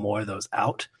and pull more of those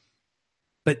out.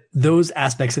 But those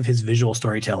aspects of his visual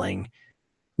storytelling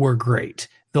were great.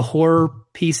 The horror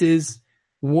pieces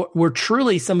were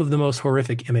truly some of the most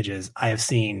horrific images I have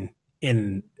seen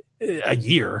in a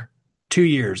year, 2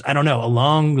 years. I don't know, a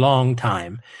long, long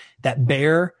time. That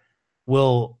bear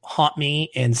will haunt me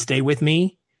and stay with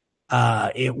me.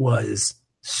 It was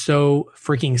so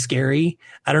freaking scary.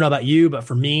 I don't know about you, but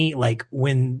for me, like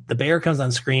when the bear comes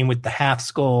on screen with the half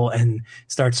skull and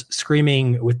starts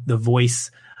screaming with the voice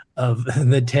of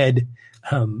the dead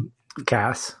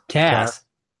Cass.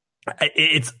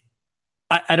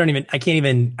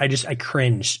 I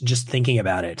cringe just thinking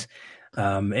about it.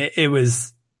 It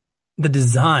was, the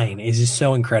design is just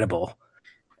so incredible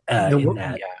in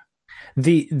that. Yeah.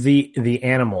 The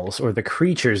animals or the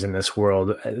creatures in this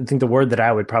world, I think the word that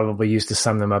I would probably use to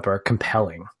sum them up are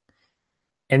compelling.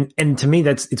 And to me,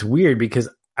 it's weird because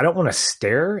I don't want to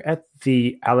stare at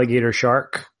the alligator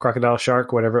shark, crocodile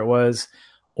shark, whatever it was,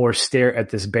 or stare at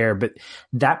this bear. But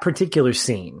that particular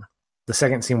scene, the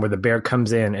second scene where the bear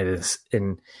comes in,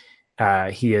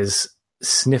 he is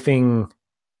sniffing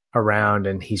around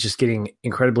and he's just getting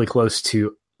incredibly close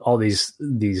to all these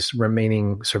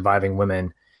remaining surviving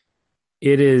women.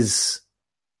 It's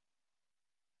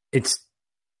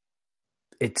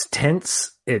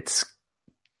tense. It's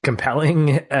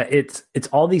compelling. It's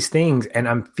all these things. And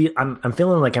I'm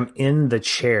feeling like I'm in the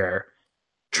chair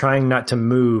trying not to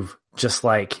move, just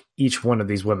like each one of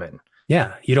these women.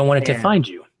 Yeah. You don't want it to find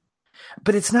you,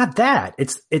 but it's not that.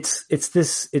 It's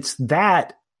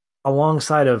that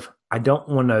alongside of, I don't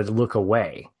want to look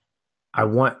away.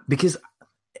 Because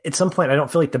at some point I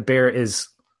don't feel like the bear is,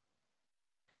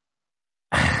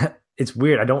 it's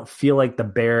weird. I don't feel like the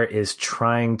bear is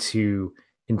trying to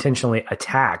intentionally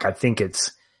attack. I think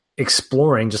it's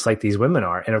exploring just like these women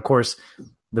are. And of course,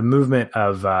 the movement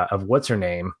of what's her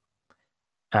name,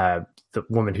 the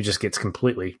woman who just gets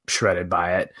completely shredded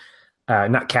by it.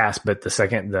 Not Cass, but the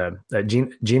second,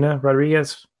 Gina Rodriguez,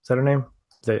 is that her name?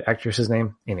 The actress's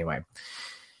name? Anyway,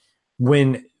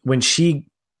 when she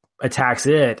attacks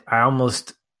it,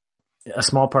 a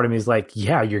small part of me is like,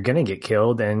 yeah, you're going to get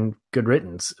killed and good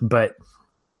riddance. But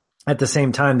at the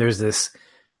same time, there's this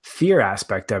fear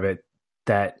aspect of it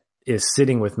that is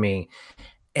sitting with me.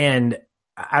 And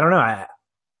I don't know.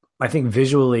 I think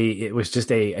visually it was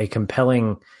just a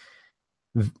compelling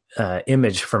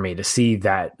image for me to see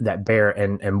that bear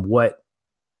and what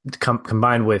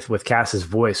combined with Cass's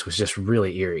voice was just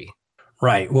really eerie.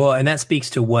 Right. Well, and that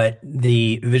speaks to what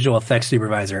the visual effects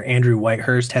supervisor, Andrew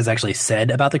Whitehurst, has actually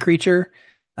said about the creature.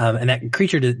 And that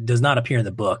creature does not appear in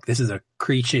the book. This is a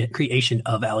creation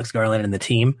of Alex Garland and the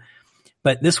team.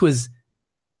 But this was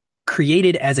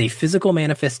created as a physical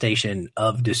manifestation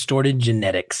of distorted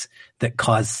genetics that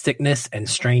cause sickness and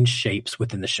strange shapes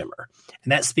within the Shimmer.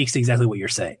 And that speaks to exactly what you're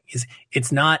saying.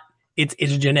 It's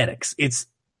genetics. It's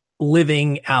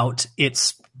living out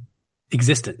its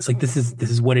existence. Like this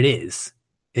is what it is.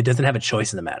 It doesn't have a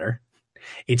choice in the matter.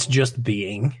 It's just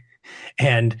being,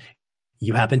 and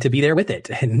you happen to be there with it.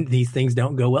 And these things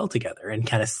don't go well together, and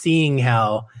kind of seeing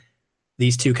how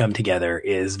these two come together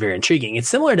is very intriguing. It's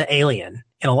similar to Alien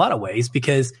in a lot of ways,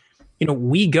 because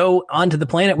we go onto the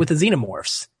planet with the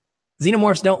xenomorphs.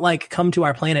 Xenomorphs don't like come to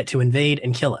our planet to invade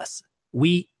and kill us.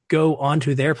 We go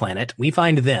onto their planet, we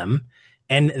find them,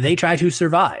 and they try to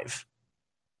survive.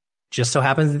 Just so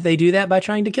happens that they do that by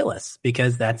trying to kill us,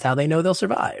 because that's how they know they'll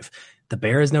survive. The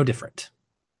bear is no different.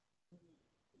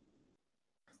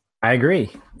 I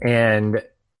agree. And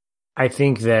I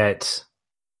think that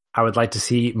I would like to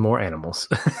see more animals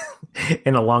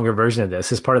in a longer version of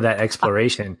this as part of that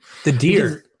exploration. The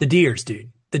deers,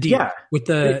 dude. The deer, yeah, with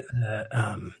the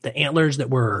antlers that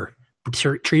were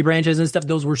tree branches and stuff.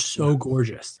 Those were so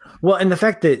gorgeous. Well, and the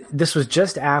fact that this was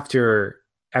just after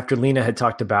Lena had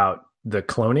talked about the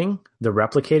cloning, the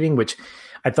replicating, which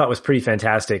I thought was pretty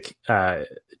fantastic to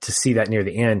see that near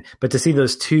the end. But to see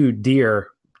those two deer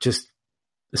just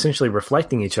essentially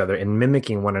reflecting each other and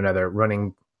mimicking one another,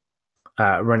 running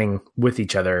with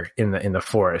each other in the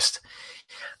forest.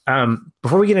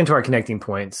 Before we get into our connecting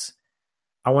points,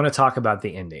 I want to talk about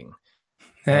the ending,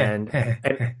 and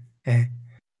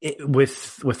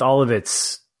with all of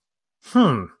its,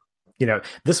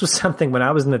 this was something when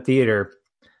I was in the theater,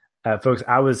 folks.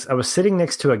 I was sitting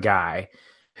next to a guy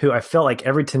who I felt like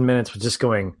every 10 minutes was just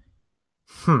going,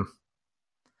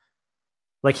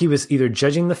 like he was either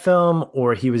judging the film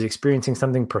or he was experiencing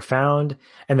something profound.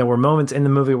 And there were moments in the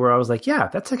movie where I was like, yeah,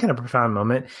 that's a kind of profound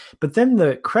moment. But then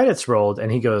the credits rolled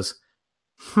and he goes,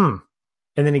 and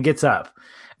then he gets up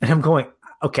and I'm going,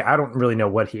 okay, I don't really know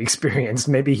what he experienced.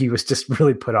 Maybe he was just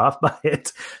really put off by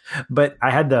it. But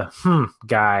I had the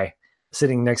guy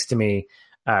sitting next to me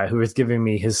who was giving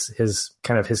me his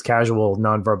casual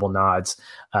nonverbal nods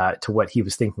to what he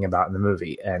was thinking about in the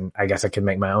movie. And I guess I could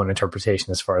make my own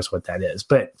interpretation as far as what that is.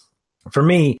 But for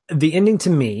me, the ending to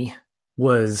me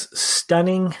was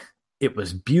stunning. It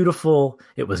was beautiful.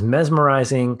 It was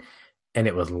mesmerizing. And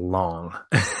it was long.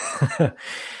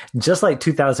 Just like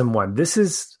 2001. This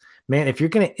is, man, if you're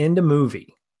going to end a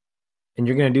movie and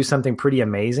you're going to do something pretty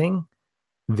amazing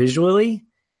visually,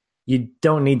 you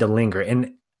don't need to linger.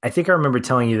 And I think I remember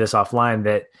telling you this offline,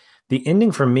 that the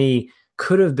ending for me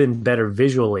could have been better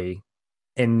visually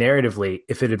and narratively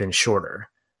if it had been shorter.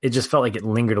 It just felt like it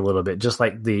lingered a little bit, just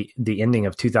like the ending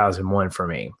of 2001 for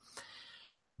me.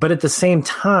 But at the same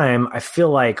time, I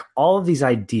feel like all of these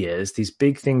ideas, these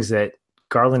big things that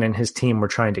Garland and his team were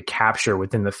trying to capture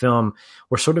within the film,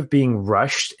 were sort of being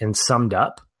rushed and summed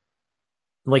up.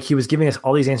 Like he was giving us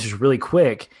all these answers really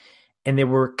quick, and they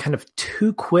were kind of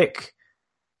too quick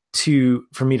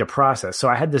for me to process. So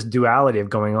I had this duality of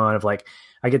going on of like,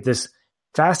 I get this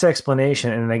fast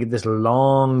explanation and then I get this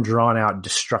long drawn out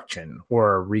destruction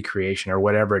or recreation or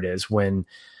whatever it is when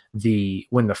the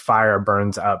fire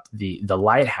burns up the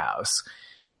lighthouse.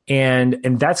 And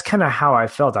that's kind of how I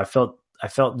felt. I felt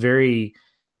very,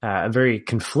 very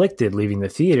conflicted leaving the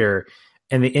theater,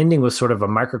 and the ending was sort of a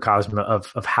microcosm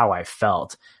of how I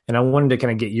felt. And I wanted to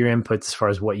kind of get your inputs as far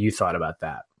as what you thought about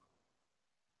that.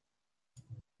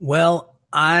 Well,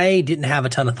 I didn't have a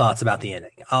ton of thoughts about the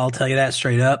ending. I'll tell you that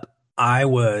straight up. I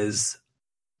was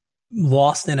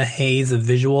lost in a haze of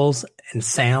visuals and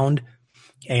sound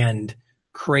and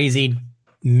crazy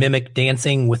mimic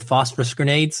dancing with phosphorus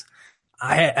grenades.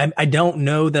 I don't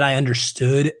know that I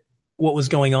understood what was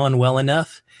going on well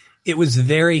enough. It was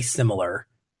very similar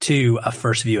to a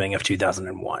first viewing of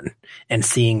 2001 and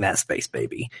seeing that space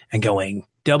baby and going,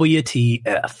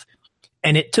 WTF.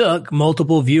 And it took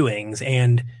multiple viewings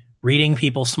and reading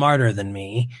people smarter than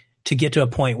me to get to a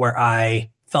point where I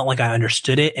felt like I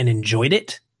understood it and enjoyed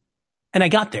it. And I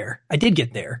got there. I did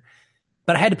get there.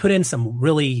 But I had to put in some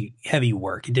really heavy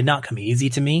work. It did not come easy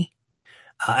to me.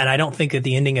 And I don't think that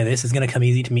the ending of this is going to come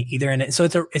easy to me either. And so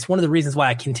it's one of the reasons why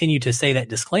I continue to say that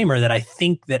disclaimer that I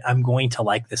think that I'm going to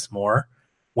like this more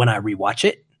when I rewatch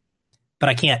it. But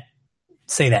I can't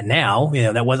say that now.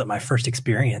 That wasn't my first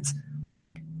experience.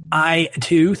 I,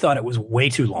 too, thought it was way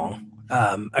too long.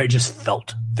 It just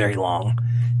felt very long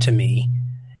to me.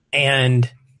 And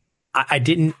I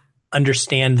didn't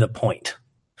understand the point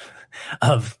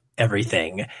of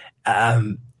everything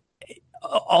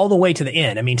all the way to the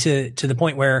end. I mean, to the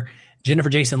point where Jennifer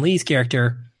Jason Leigh's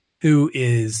character, who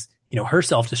is, her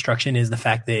self-destruction is the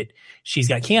fact that she's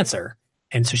got cancer.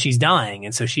 And so she's dying.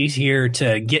 And so she's here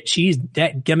to she's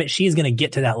going to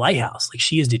get to that lighthouse. Like,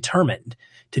 she is determined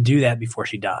to do that before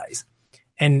she dies.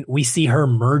 And we see her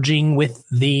merging with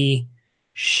the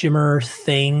shimmer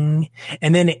thing.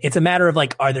 And then it's a matter of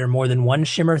like, are there more than one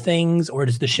shimmer things, or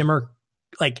does the shimmer,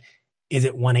 like, is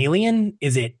it one alien?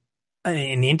 Is it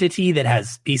an entity that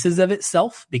has pieces of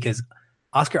itself? Because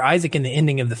Oscar Isaac in the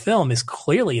ending of the film is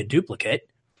clearly a duplicate.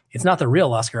 It's not the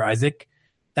real Oscar Isaac.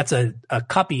 That's a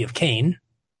copy of Kane.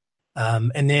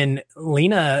 And then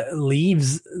Lena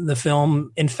leaves the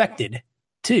film infected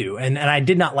too. And I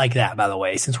did not like that, by the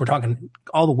way, since we're talking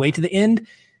all the way to the end.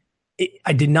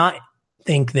 I did not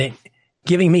think that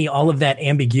giving me all of that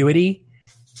ambiguity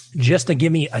just to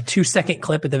give me a 2-second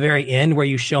clip at the very end where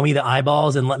you show me the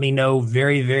eyeballs and let me know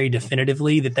very, very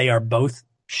definitively that they are both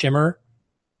Shimmer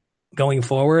going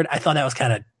forward. I thought that was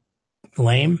kind of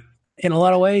lame in a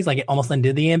lot of ways. Like it almost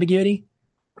undid the ambiguity.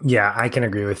 Yeah, I can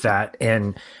agree with that.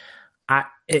 And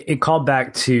it called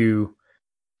back to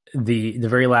the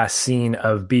very last scene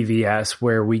of BVS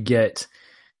where we get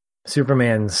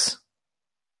Superman's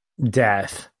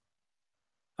death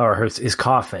or his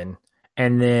coffin.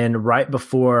 And then right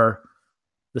before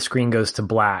the screen goes to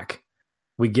black,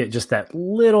 we get just that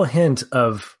little hint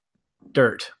of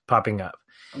dirt popping up.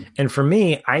 And for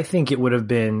me, I think it would have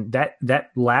been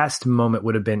that last moment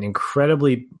would have been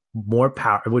incredibly more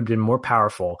power. It would have been more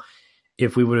powerful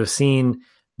if we would have seen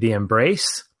the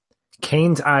embrace,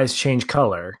 Kane's eyes change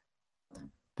color,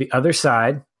 the other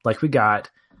side, like we got,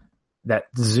 that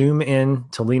zoom in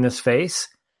to Lena's face.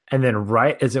 And then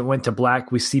right as it went to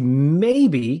black, we see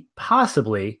maybe,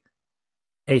 possibly,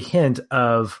 a hint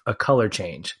of a color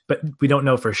change, but we don't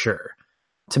know for sure.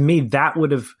 To me, that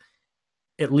would have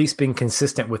at least been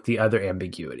consistent with the other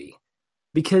ambiguity.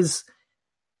 Because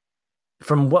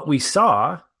from what we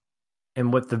saw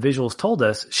and what the visuals told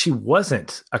us, she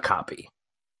wasn't a copy.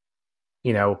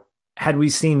 You know, had we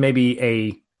seen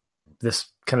maybe this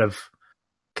kind of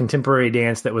contemporary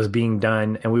dance that was being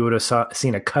done and we would have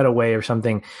seen a cutaway or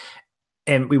something,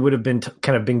 and we would have been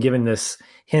been given this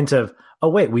hint of, oh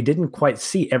wait, we didn't quite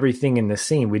see everything in the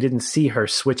scene. We didn't see her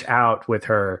switch out with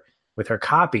her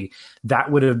copy. That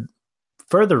would have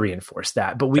further reinforced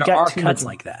that. But there are cuts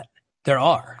like that. There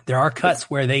are cuts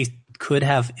where they could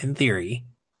have, in theory.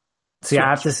 See,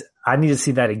 I need to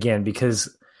see that again,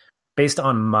 because based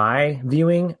on my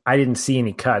viewing, I didn't see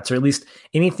any cuts, or at least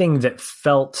anything that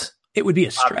felt. It would be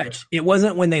a stretch. Obvious. It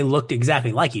wasn't when they looked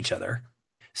exactly like each other.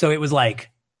 So it was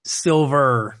like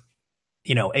Silver,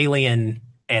 Alien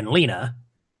and Lena,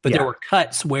 but there were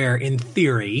cuts where, in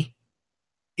theory,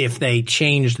 if they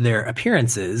changed their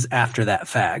appearances after that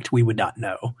fact, we would not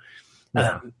know.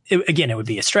 Yeah. It would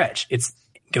be a stretch. It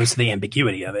goes to the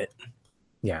ambiguity of it.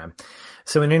 Yeah.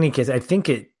 So in any case, I think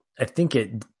it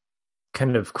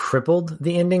kind of crippled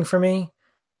the ending for me.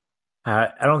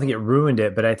 I don't think it ruined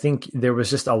it, but I think there was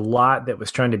just a lot that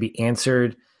was trying to be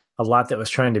answered, a lot that was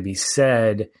trying to be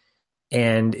said,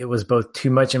 and it was both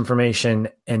too much information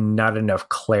and not enough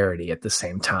clarity at the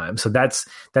same time. So that's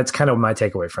kind of my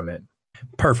takeaway from it.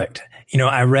 Perfect.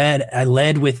 I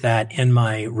led with that in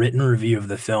my written review of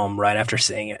the film right after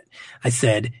seeing it. I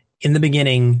said, in the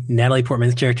beginning, Natalie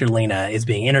Portman's character Lena is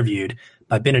being interviewed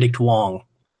by Benedict Wong.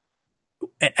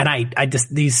 And I just,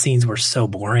 these scenes were so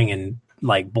boring and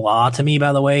like blah to me,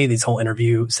 by the way, these whole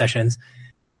interview sessions.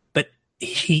 But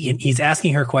he's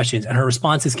asking her questions and her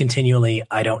response is continually,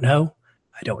 I don't know.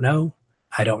 I don't know.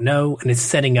 I don't know. And it's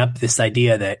setting up this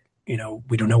idea that,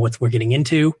 we don't know what we're getting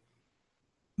into.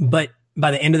 But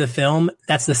by the end of the film,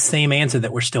 that's the same answer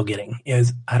that we're still getting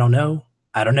is, I don't know.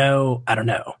 I don't know. I don't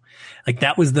know. Like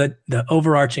that was the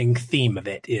overarching theme of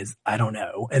it is, I don't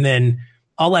know. And then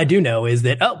all I do know is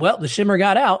that, oh, well, the shimmer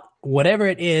got out. Whatever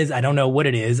it is, I don't know what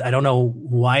it is. I don't know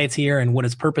why it's here and what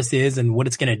its purpose is and what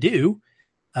it's going to do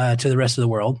to the rest of the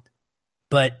world,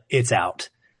 but it's out.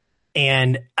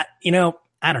 And,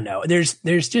 I don't know. There's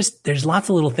lots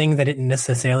of little things I didn't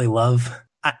necessarily love.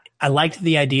 I liked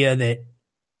the idea that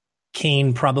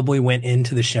Kane probably went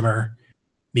into the shimmer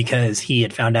because he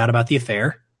had found out about the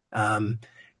affair.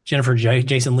 Jennifer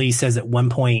Jason Leigh says at one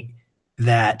point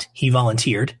that he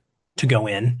volunteered to go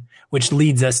in, which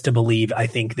leads us to believe, I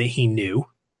think, that he knew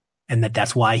and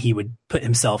that's why he would put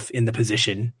himself in the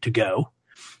position to go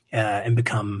and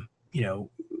become,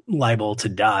 liable to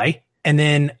die. And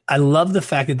then I love the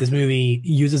fact that this movie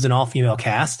uses an all-female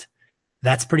cast.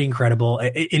 That's pretty incredible.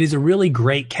 It is a really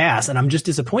great cast, and I'm just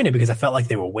disappointed because I felt like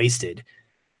they were wasted.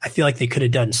 I feel like they could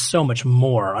have done so much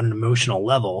more on an emotional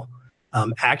level,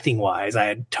 acting-wise. I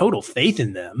had total faith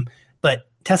in them. But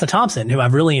Tessa Thompson, who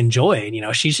I've really enjoyed,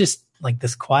 she's just like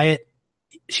this quiet.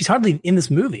 She's hardly in this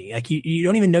movie. Like you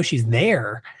don't even know she's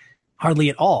there, hardly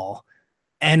at all.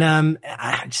 And I'm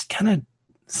just kind of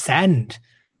saddened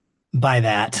by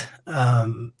that.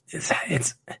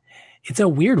 It's a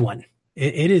weird one.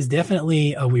 It is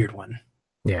definitely a weird one.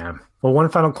 Yeah. Well, one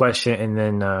final question, and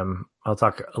then I'll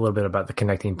talk a little bit about the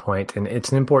connecting point. And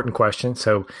it's an important question.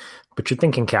 So put your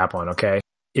thinking cap on, okay?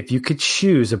 If you could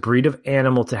choose a breed of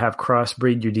animal to have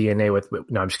crossbreed your DNA with,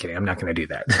 no, I'm just kidding. I'm not going to do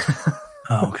that.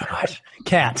 Oh, gosh.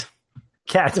 Cat.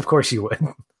 Cats, of course you would.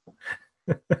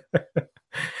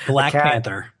 Black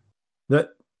Panther.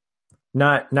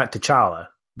 Not T'Challa,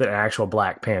 but an actual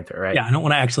Black Panther, right? Yeah, I don't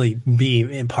want to actually be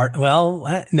in part.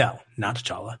 Well, no, not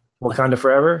T'Challa. Wakanda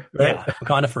forever, right? Yeah,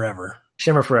 Wakanda forever.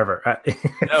 Shimmer forever.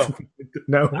 No,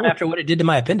 no, not after what it did to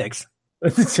my appendix.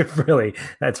 Really,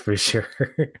 that's for sure.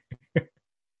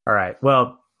 All right.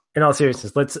 Well, in all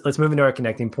seriousness, let's move into our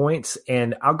connecting points,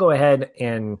 and I'll go ahead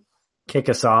and kick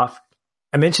us off.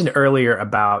 I mentioned earlier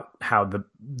about how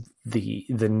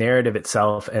the narrative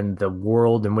itself and the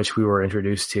world in which we were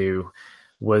introduced to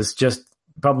was just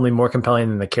probably more compelling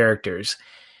than the characters.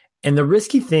 And the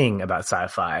risky thing about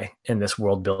sci-fi in this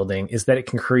world building is that it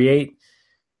can create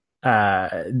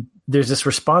there's this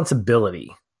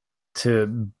responsibility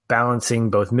to balancing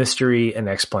both mystery and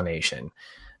explanation.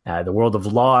 The World of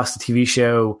Lost, the TV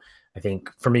show, I think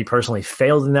for me personally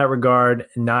failed in that regard.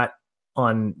 It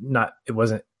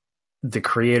wasn't the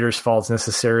creator's faults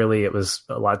necessarily. It was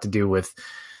a lot to do with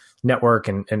network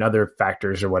and other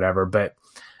factors or whatever. But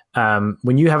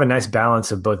when you have a nice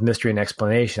balance of both mystery and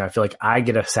explanation, I feel like I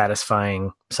get a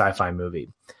satisfying sci-fi movie.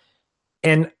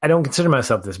 And I don't consider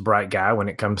myself this bright guy when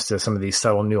it comes to some of these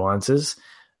subtle nuances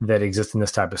that exist in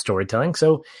this type of storytelling.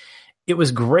 So it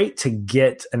was great to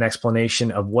get an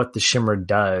explanation of what the shimmer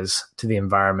does to the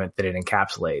environment that it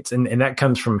encapsulates. And that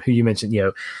comes from who you mentioned.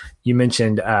 You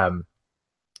mentioned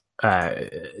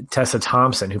Tessa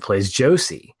Thompson, who plays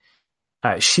Josie.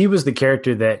 She was the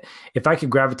character that if I could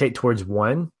gravitate towards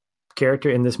one character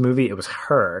in this movie, it was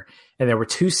her. And there were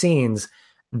two scenes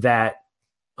that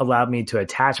allowed me to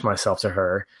attach myself to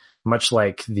her, much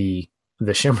like the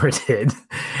shimmer did.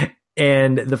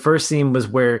 And the first scene was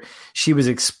where she was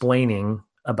explaining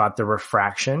about the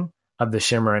refraction of the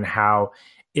shimmer and how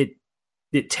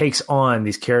it takes on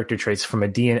these character traits from at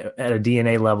a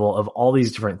DNA level of all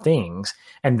these different things.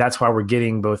 And that's why we're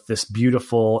getting both this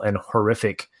beautiful and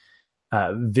horrific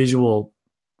visual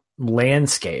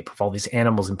landscape of all these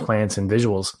animals and plants and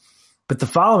visuals. But the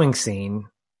following scene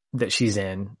that she's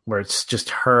in, where it's just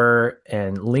her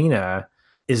and Lena,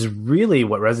 is really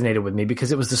what resonated with me,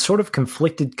 because it was the sort of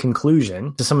conflicted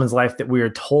conclusion to someone's life that we are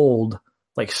told,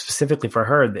 like specifically for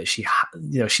her, that she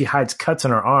hides cuts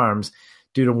on her arms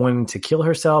due to wanting to kill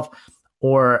herself,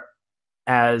 or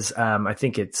as I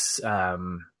think it's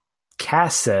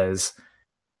Cass says,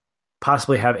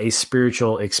 possibly have a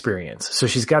spiritual experience. So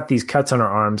she's got these cuts on her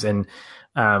arms, and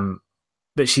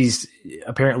but she's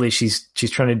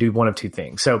trying to do one of two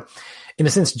things. So in a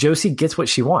sense, Josie gets what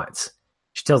she wants.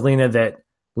 She tells Lena that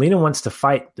Lena wants to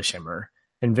fight the shimmer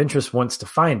and Ventress wants to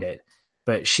find it,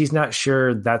 but she's not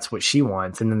sure that's what she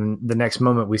wants. And then the next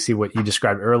moment we see what you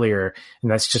described earlier,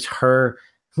 and that's just her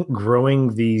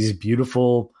growing these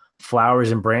beautiful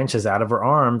flowers and branches out of her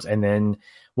arms. And then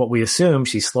what we assume,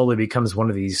 she slowly becomes one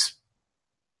of these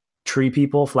tree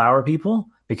people, flower people,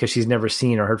 because she's never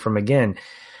seen or heard from again.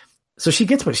 So she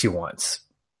gets what she wants,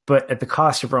 but at the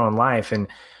cost of her own life. And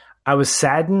I was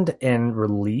saddened and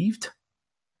relieved,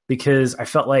 because I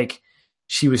felt like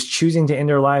she was choosing to end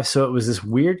her life. So it was this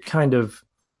weird kind of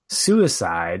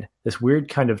suicide, this weird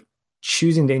kind of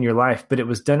choosing to end your life, but it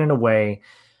was done in a way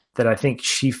that I think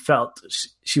she felt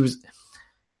she was,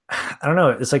 I don't know,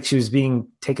 it's like she was being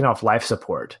taken off life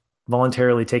support,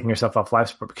 voluntarily taking herself off life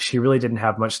support, because she really didn't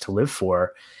have much to live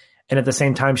for. And at the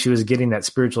same time, she was getting that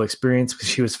spiritual experience because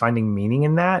she was finding meaning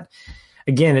in that.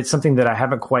 Again, it's something that I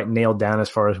haven't quite nailed down as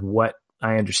far as what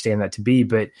I understand that to be,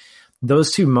 but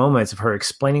those two moments of her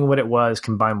explaining what it was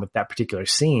combined with that particular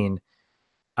scene,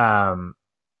 I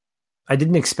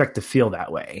didn't expect to feel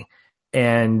that way.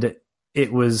 And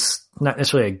it was not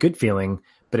necessarily a good feeling,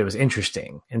 but it was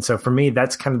interesting. And so for me,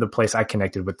 that's kind of the place I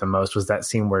connected with the most, was that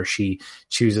scene where she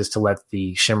chooses to let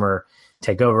the shimmer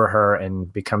take over her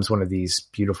and becomes one of these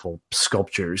beautiful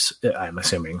sculptures, I'm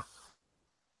assuming.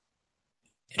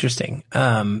 Interesting.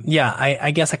 Yeah,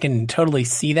 I guess I can totally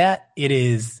see that. It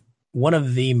is one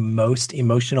of the most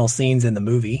emotional scenes in the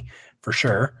movie, for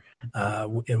sure,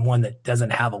 and one that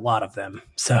doesn't have a lot of them.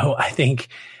 So I think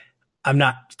I'm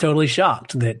not totally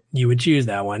shocked that you would choose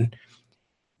that one.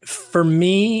 For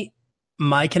me,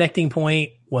 my connecting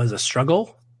point was a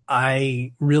struggle.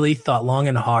 I really thought long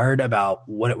and hard about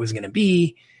what it was going to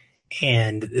be.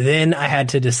 And then I had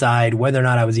to decide whether or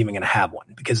not I was even going to have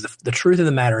one, because the truth of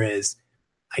the matter is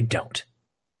I don't.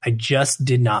 I just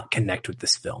did not connect with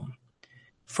this film.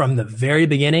 From the very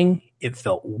beginning, it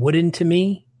felt wooden to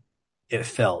me. It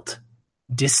felt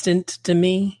distant to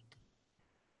me.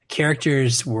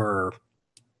 Characters were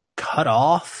cut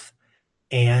off,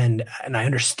 and I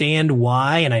understand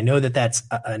why, and I know that that's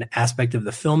an aspect of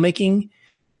the filmmaking,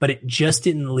 but it just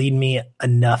didn't lead me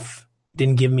enough,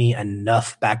 didn't give me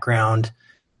enough background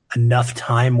enough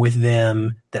time with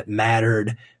them that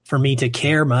mattered for me to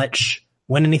care much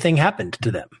when anything happened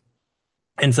to them.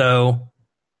 And so,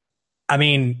 I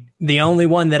mean, the only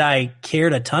one that I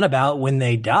cared a ton about when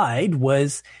they died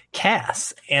was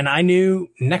Cass. And I knew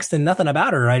next to nothing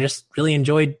about her. I just really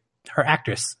enjoyed her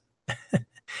actress.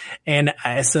 And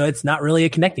so it's not really a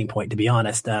connecting point, to be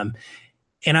honest. And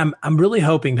I'm really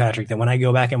hoping, Patrick, that when I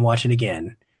go back and watch it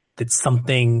again, that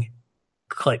something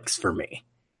clicks for me.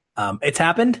 It's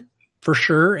happened for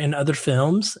sure in other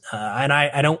films. And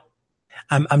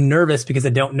I'm nervous because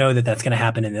I don't know that that's going to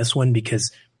happen in this one,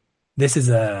 because this is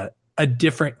a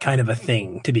different kind of a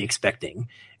thing to be expecting.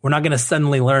 We're not going to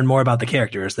suddenly learn more about the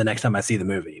characters the next time I see the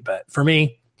movie. But for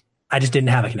me, I just didn't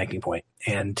have a connecting point,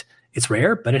 and it's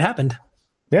rare, but it happened.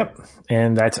 Yep.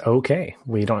 And that's okay.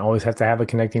 We don't always have to have a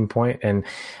connecting point, and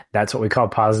that's what we call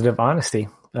positive honesty,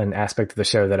 an aspect of the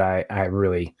show that I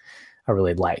really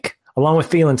like, along with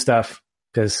feeling stuff,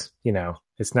 because, you know,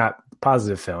 it's not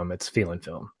positive film, it's feeling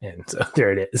film. And so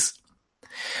there it is.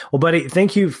 Well, buddy,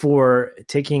 thank you for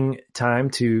taking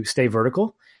time to stay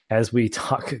vertical as we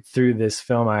talk through this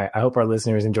film. I hope our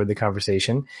listeners enjoyed the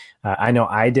conversation. I know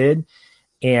I did.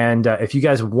 And if you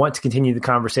guys want to continue the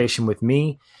conversation with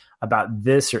me about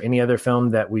this or any other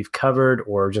film that we've covered,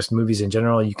 or just movies in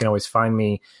general, you can always find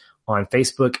me on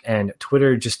Facebook and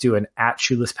Twitter. Just do an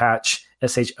 @ShoelessPatch,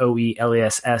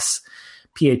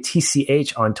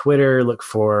 ShoelessPatch on Twitter. Look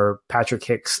for Patrick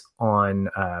Hicks on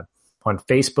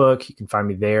Facebook. You can find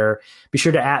me there. Be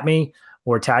sure to @ me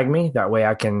or tag me. That way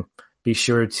I can be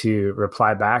sure to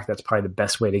reply back. That's probably the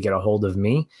best way to get a hold of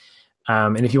me.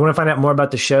 And if you want to find out more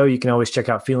about the show, you can always check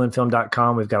out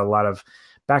feelinfilm.com. We've got a lot of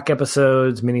back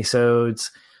episodes, minisodes.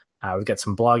 We've got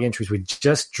some blog entries. We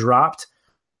just dropped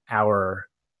our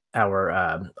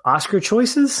Oscar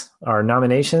choices, our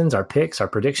nominations, our picks, our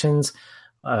predictions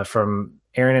from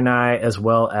Aaron and I, as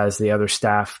well as the other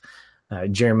staff,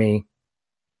 Jeremy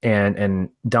and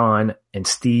Don and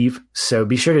Steve. So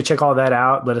be sure to check all that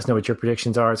out. Let us know what your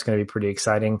predictions are. It's going to be pretty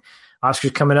exciting.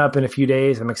 Oscar's coming up in a few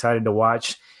days. I'm excited to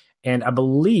watch. And I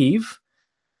believe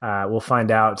we'll find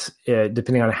out,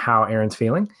 depending on how Aaron's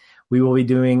feeling, we will be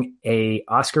doing a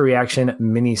Oscar reaction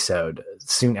mini-sode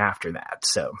soon after that.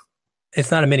 So it's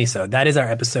not a mini-sode. That is our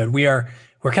episode. We're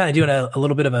kind of doing a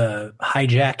little bit of a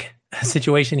hijack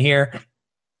situation here.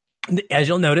 As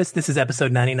you'll notice, this is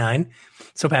episode 99.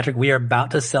 So Patrick, we are about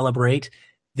to celebrate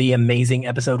the amazing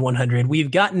episode 100.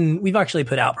 We've actually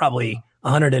put out probably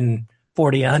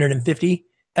 140, 150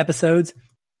 episodes,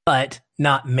 but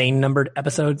not main numbered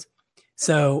episodes.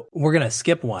 So we're going to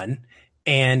skip one,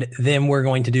 and then we're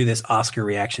going to do this Oscar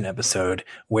reaction episode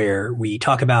where we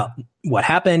talk about what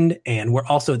happened. And we're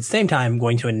also at the same time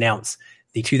going to announce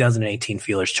the 2018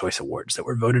 Feelers Choice Awards that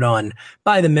were voted on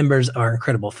by the members of our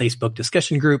incredible Facebook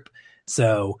discussion group.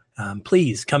 So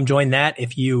please come join that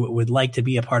if you would like to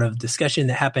be a part of discussion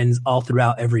that happens all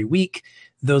throughout every week.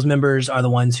 Those members are the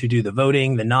ones who do the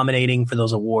voting, the nominating for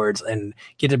those awards, and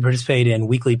get to participate in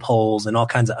weekly polls and all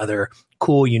kinds of other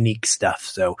cool, unique stuff.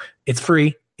 So it's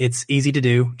free. It's easy to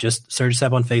do. Just search us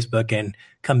up on Facebook and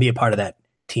come be a part of that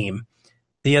team.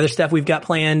 The other stuff we've got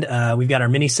planned, we've got our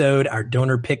mini-sode, our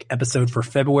donor pick episode for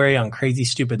February on Crazy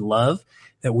Stupid Love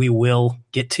that we will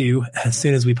get to as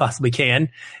soon as we possibly can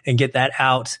and get that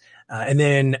out. And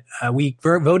then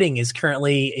voting is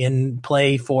currently in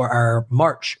play for our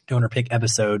March donor pick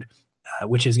episode,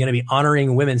 which is going to be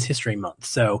honoring Women's History Month.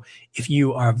 So if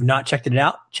you have not checked it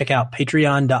out, check out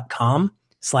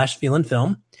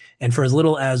patreon.com/feelinfilm. And for as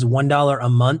little as $1 a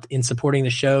month in supporting the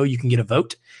show, you can get a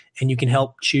vote and you can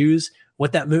help choose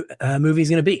what that movie is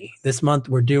going to be. This month,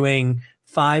 we're doing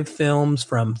 5 films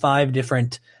from 5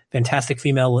 different fantastic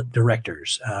female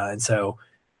directors. And so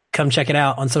come check it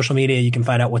out on social media. You can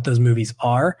find out what those movies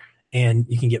are, and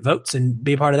you can get votes and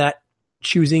be a part of that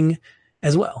choosing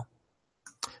as well.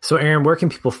 So, Aaron, where can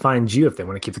people find you if they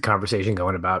want to keep the conversation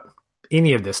going about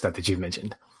any of this stuff that you've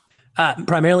mentioned?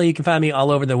 Primarily, you can find me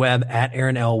all over the web at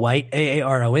Aaron L. White,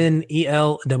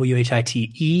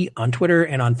 AARONELWHITE on Twitter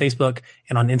and on Facebook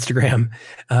and on Instagram.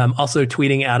 Also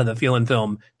tweeting out of the Feel and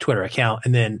Film Twitter account,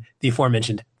 and then the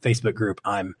aforementioned Facebook group.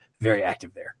 I'm very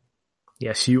active there.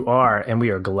 Yes, you are. And we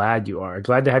are glad you are.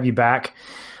 Glad to have you back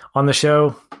on the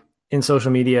show, in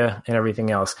social media, and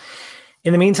everything else.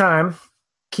 In the meantime,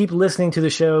 keep listening to the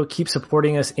show. Keep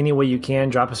supporting us any way you can.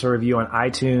 Drop us a review on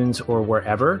iTunes or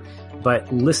wherever.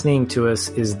 But listening to us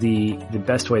is the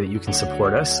best way that you can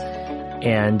support us.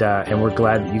 And we're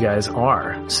glad that you guys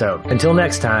are. So until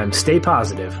next time, stay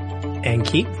positive and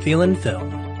keep feeling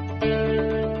film.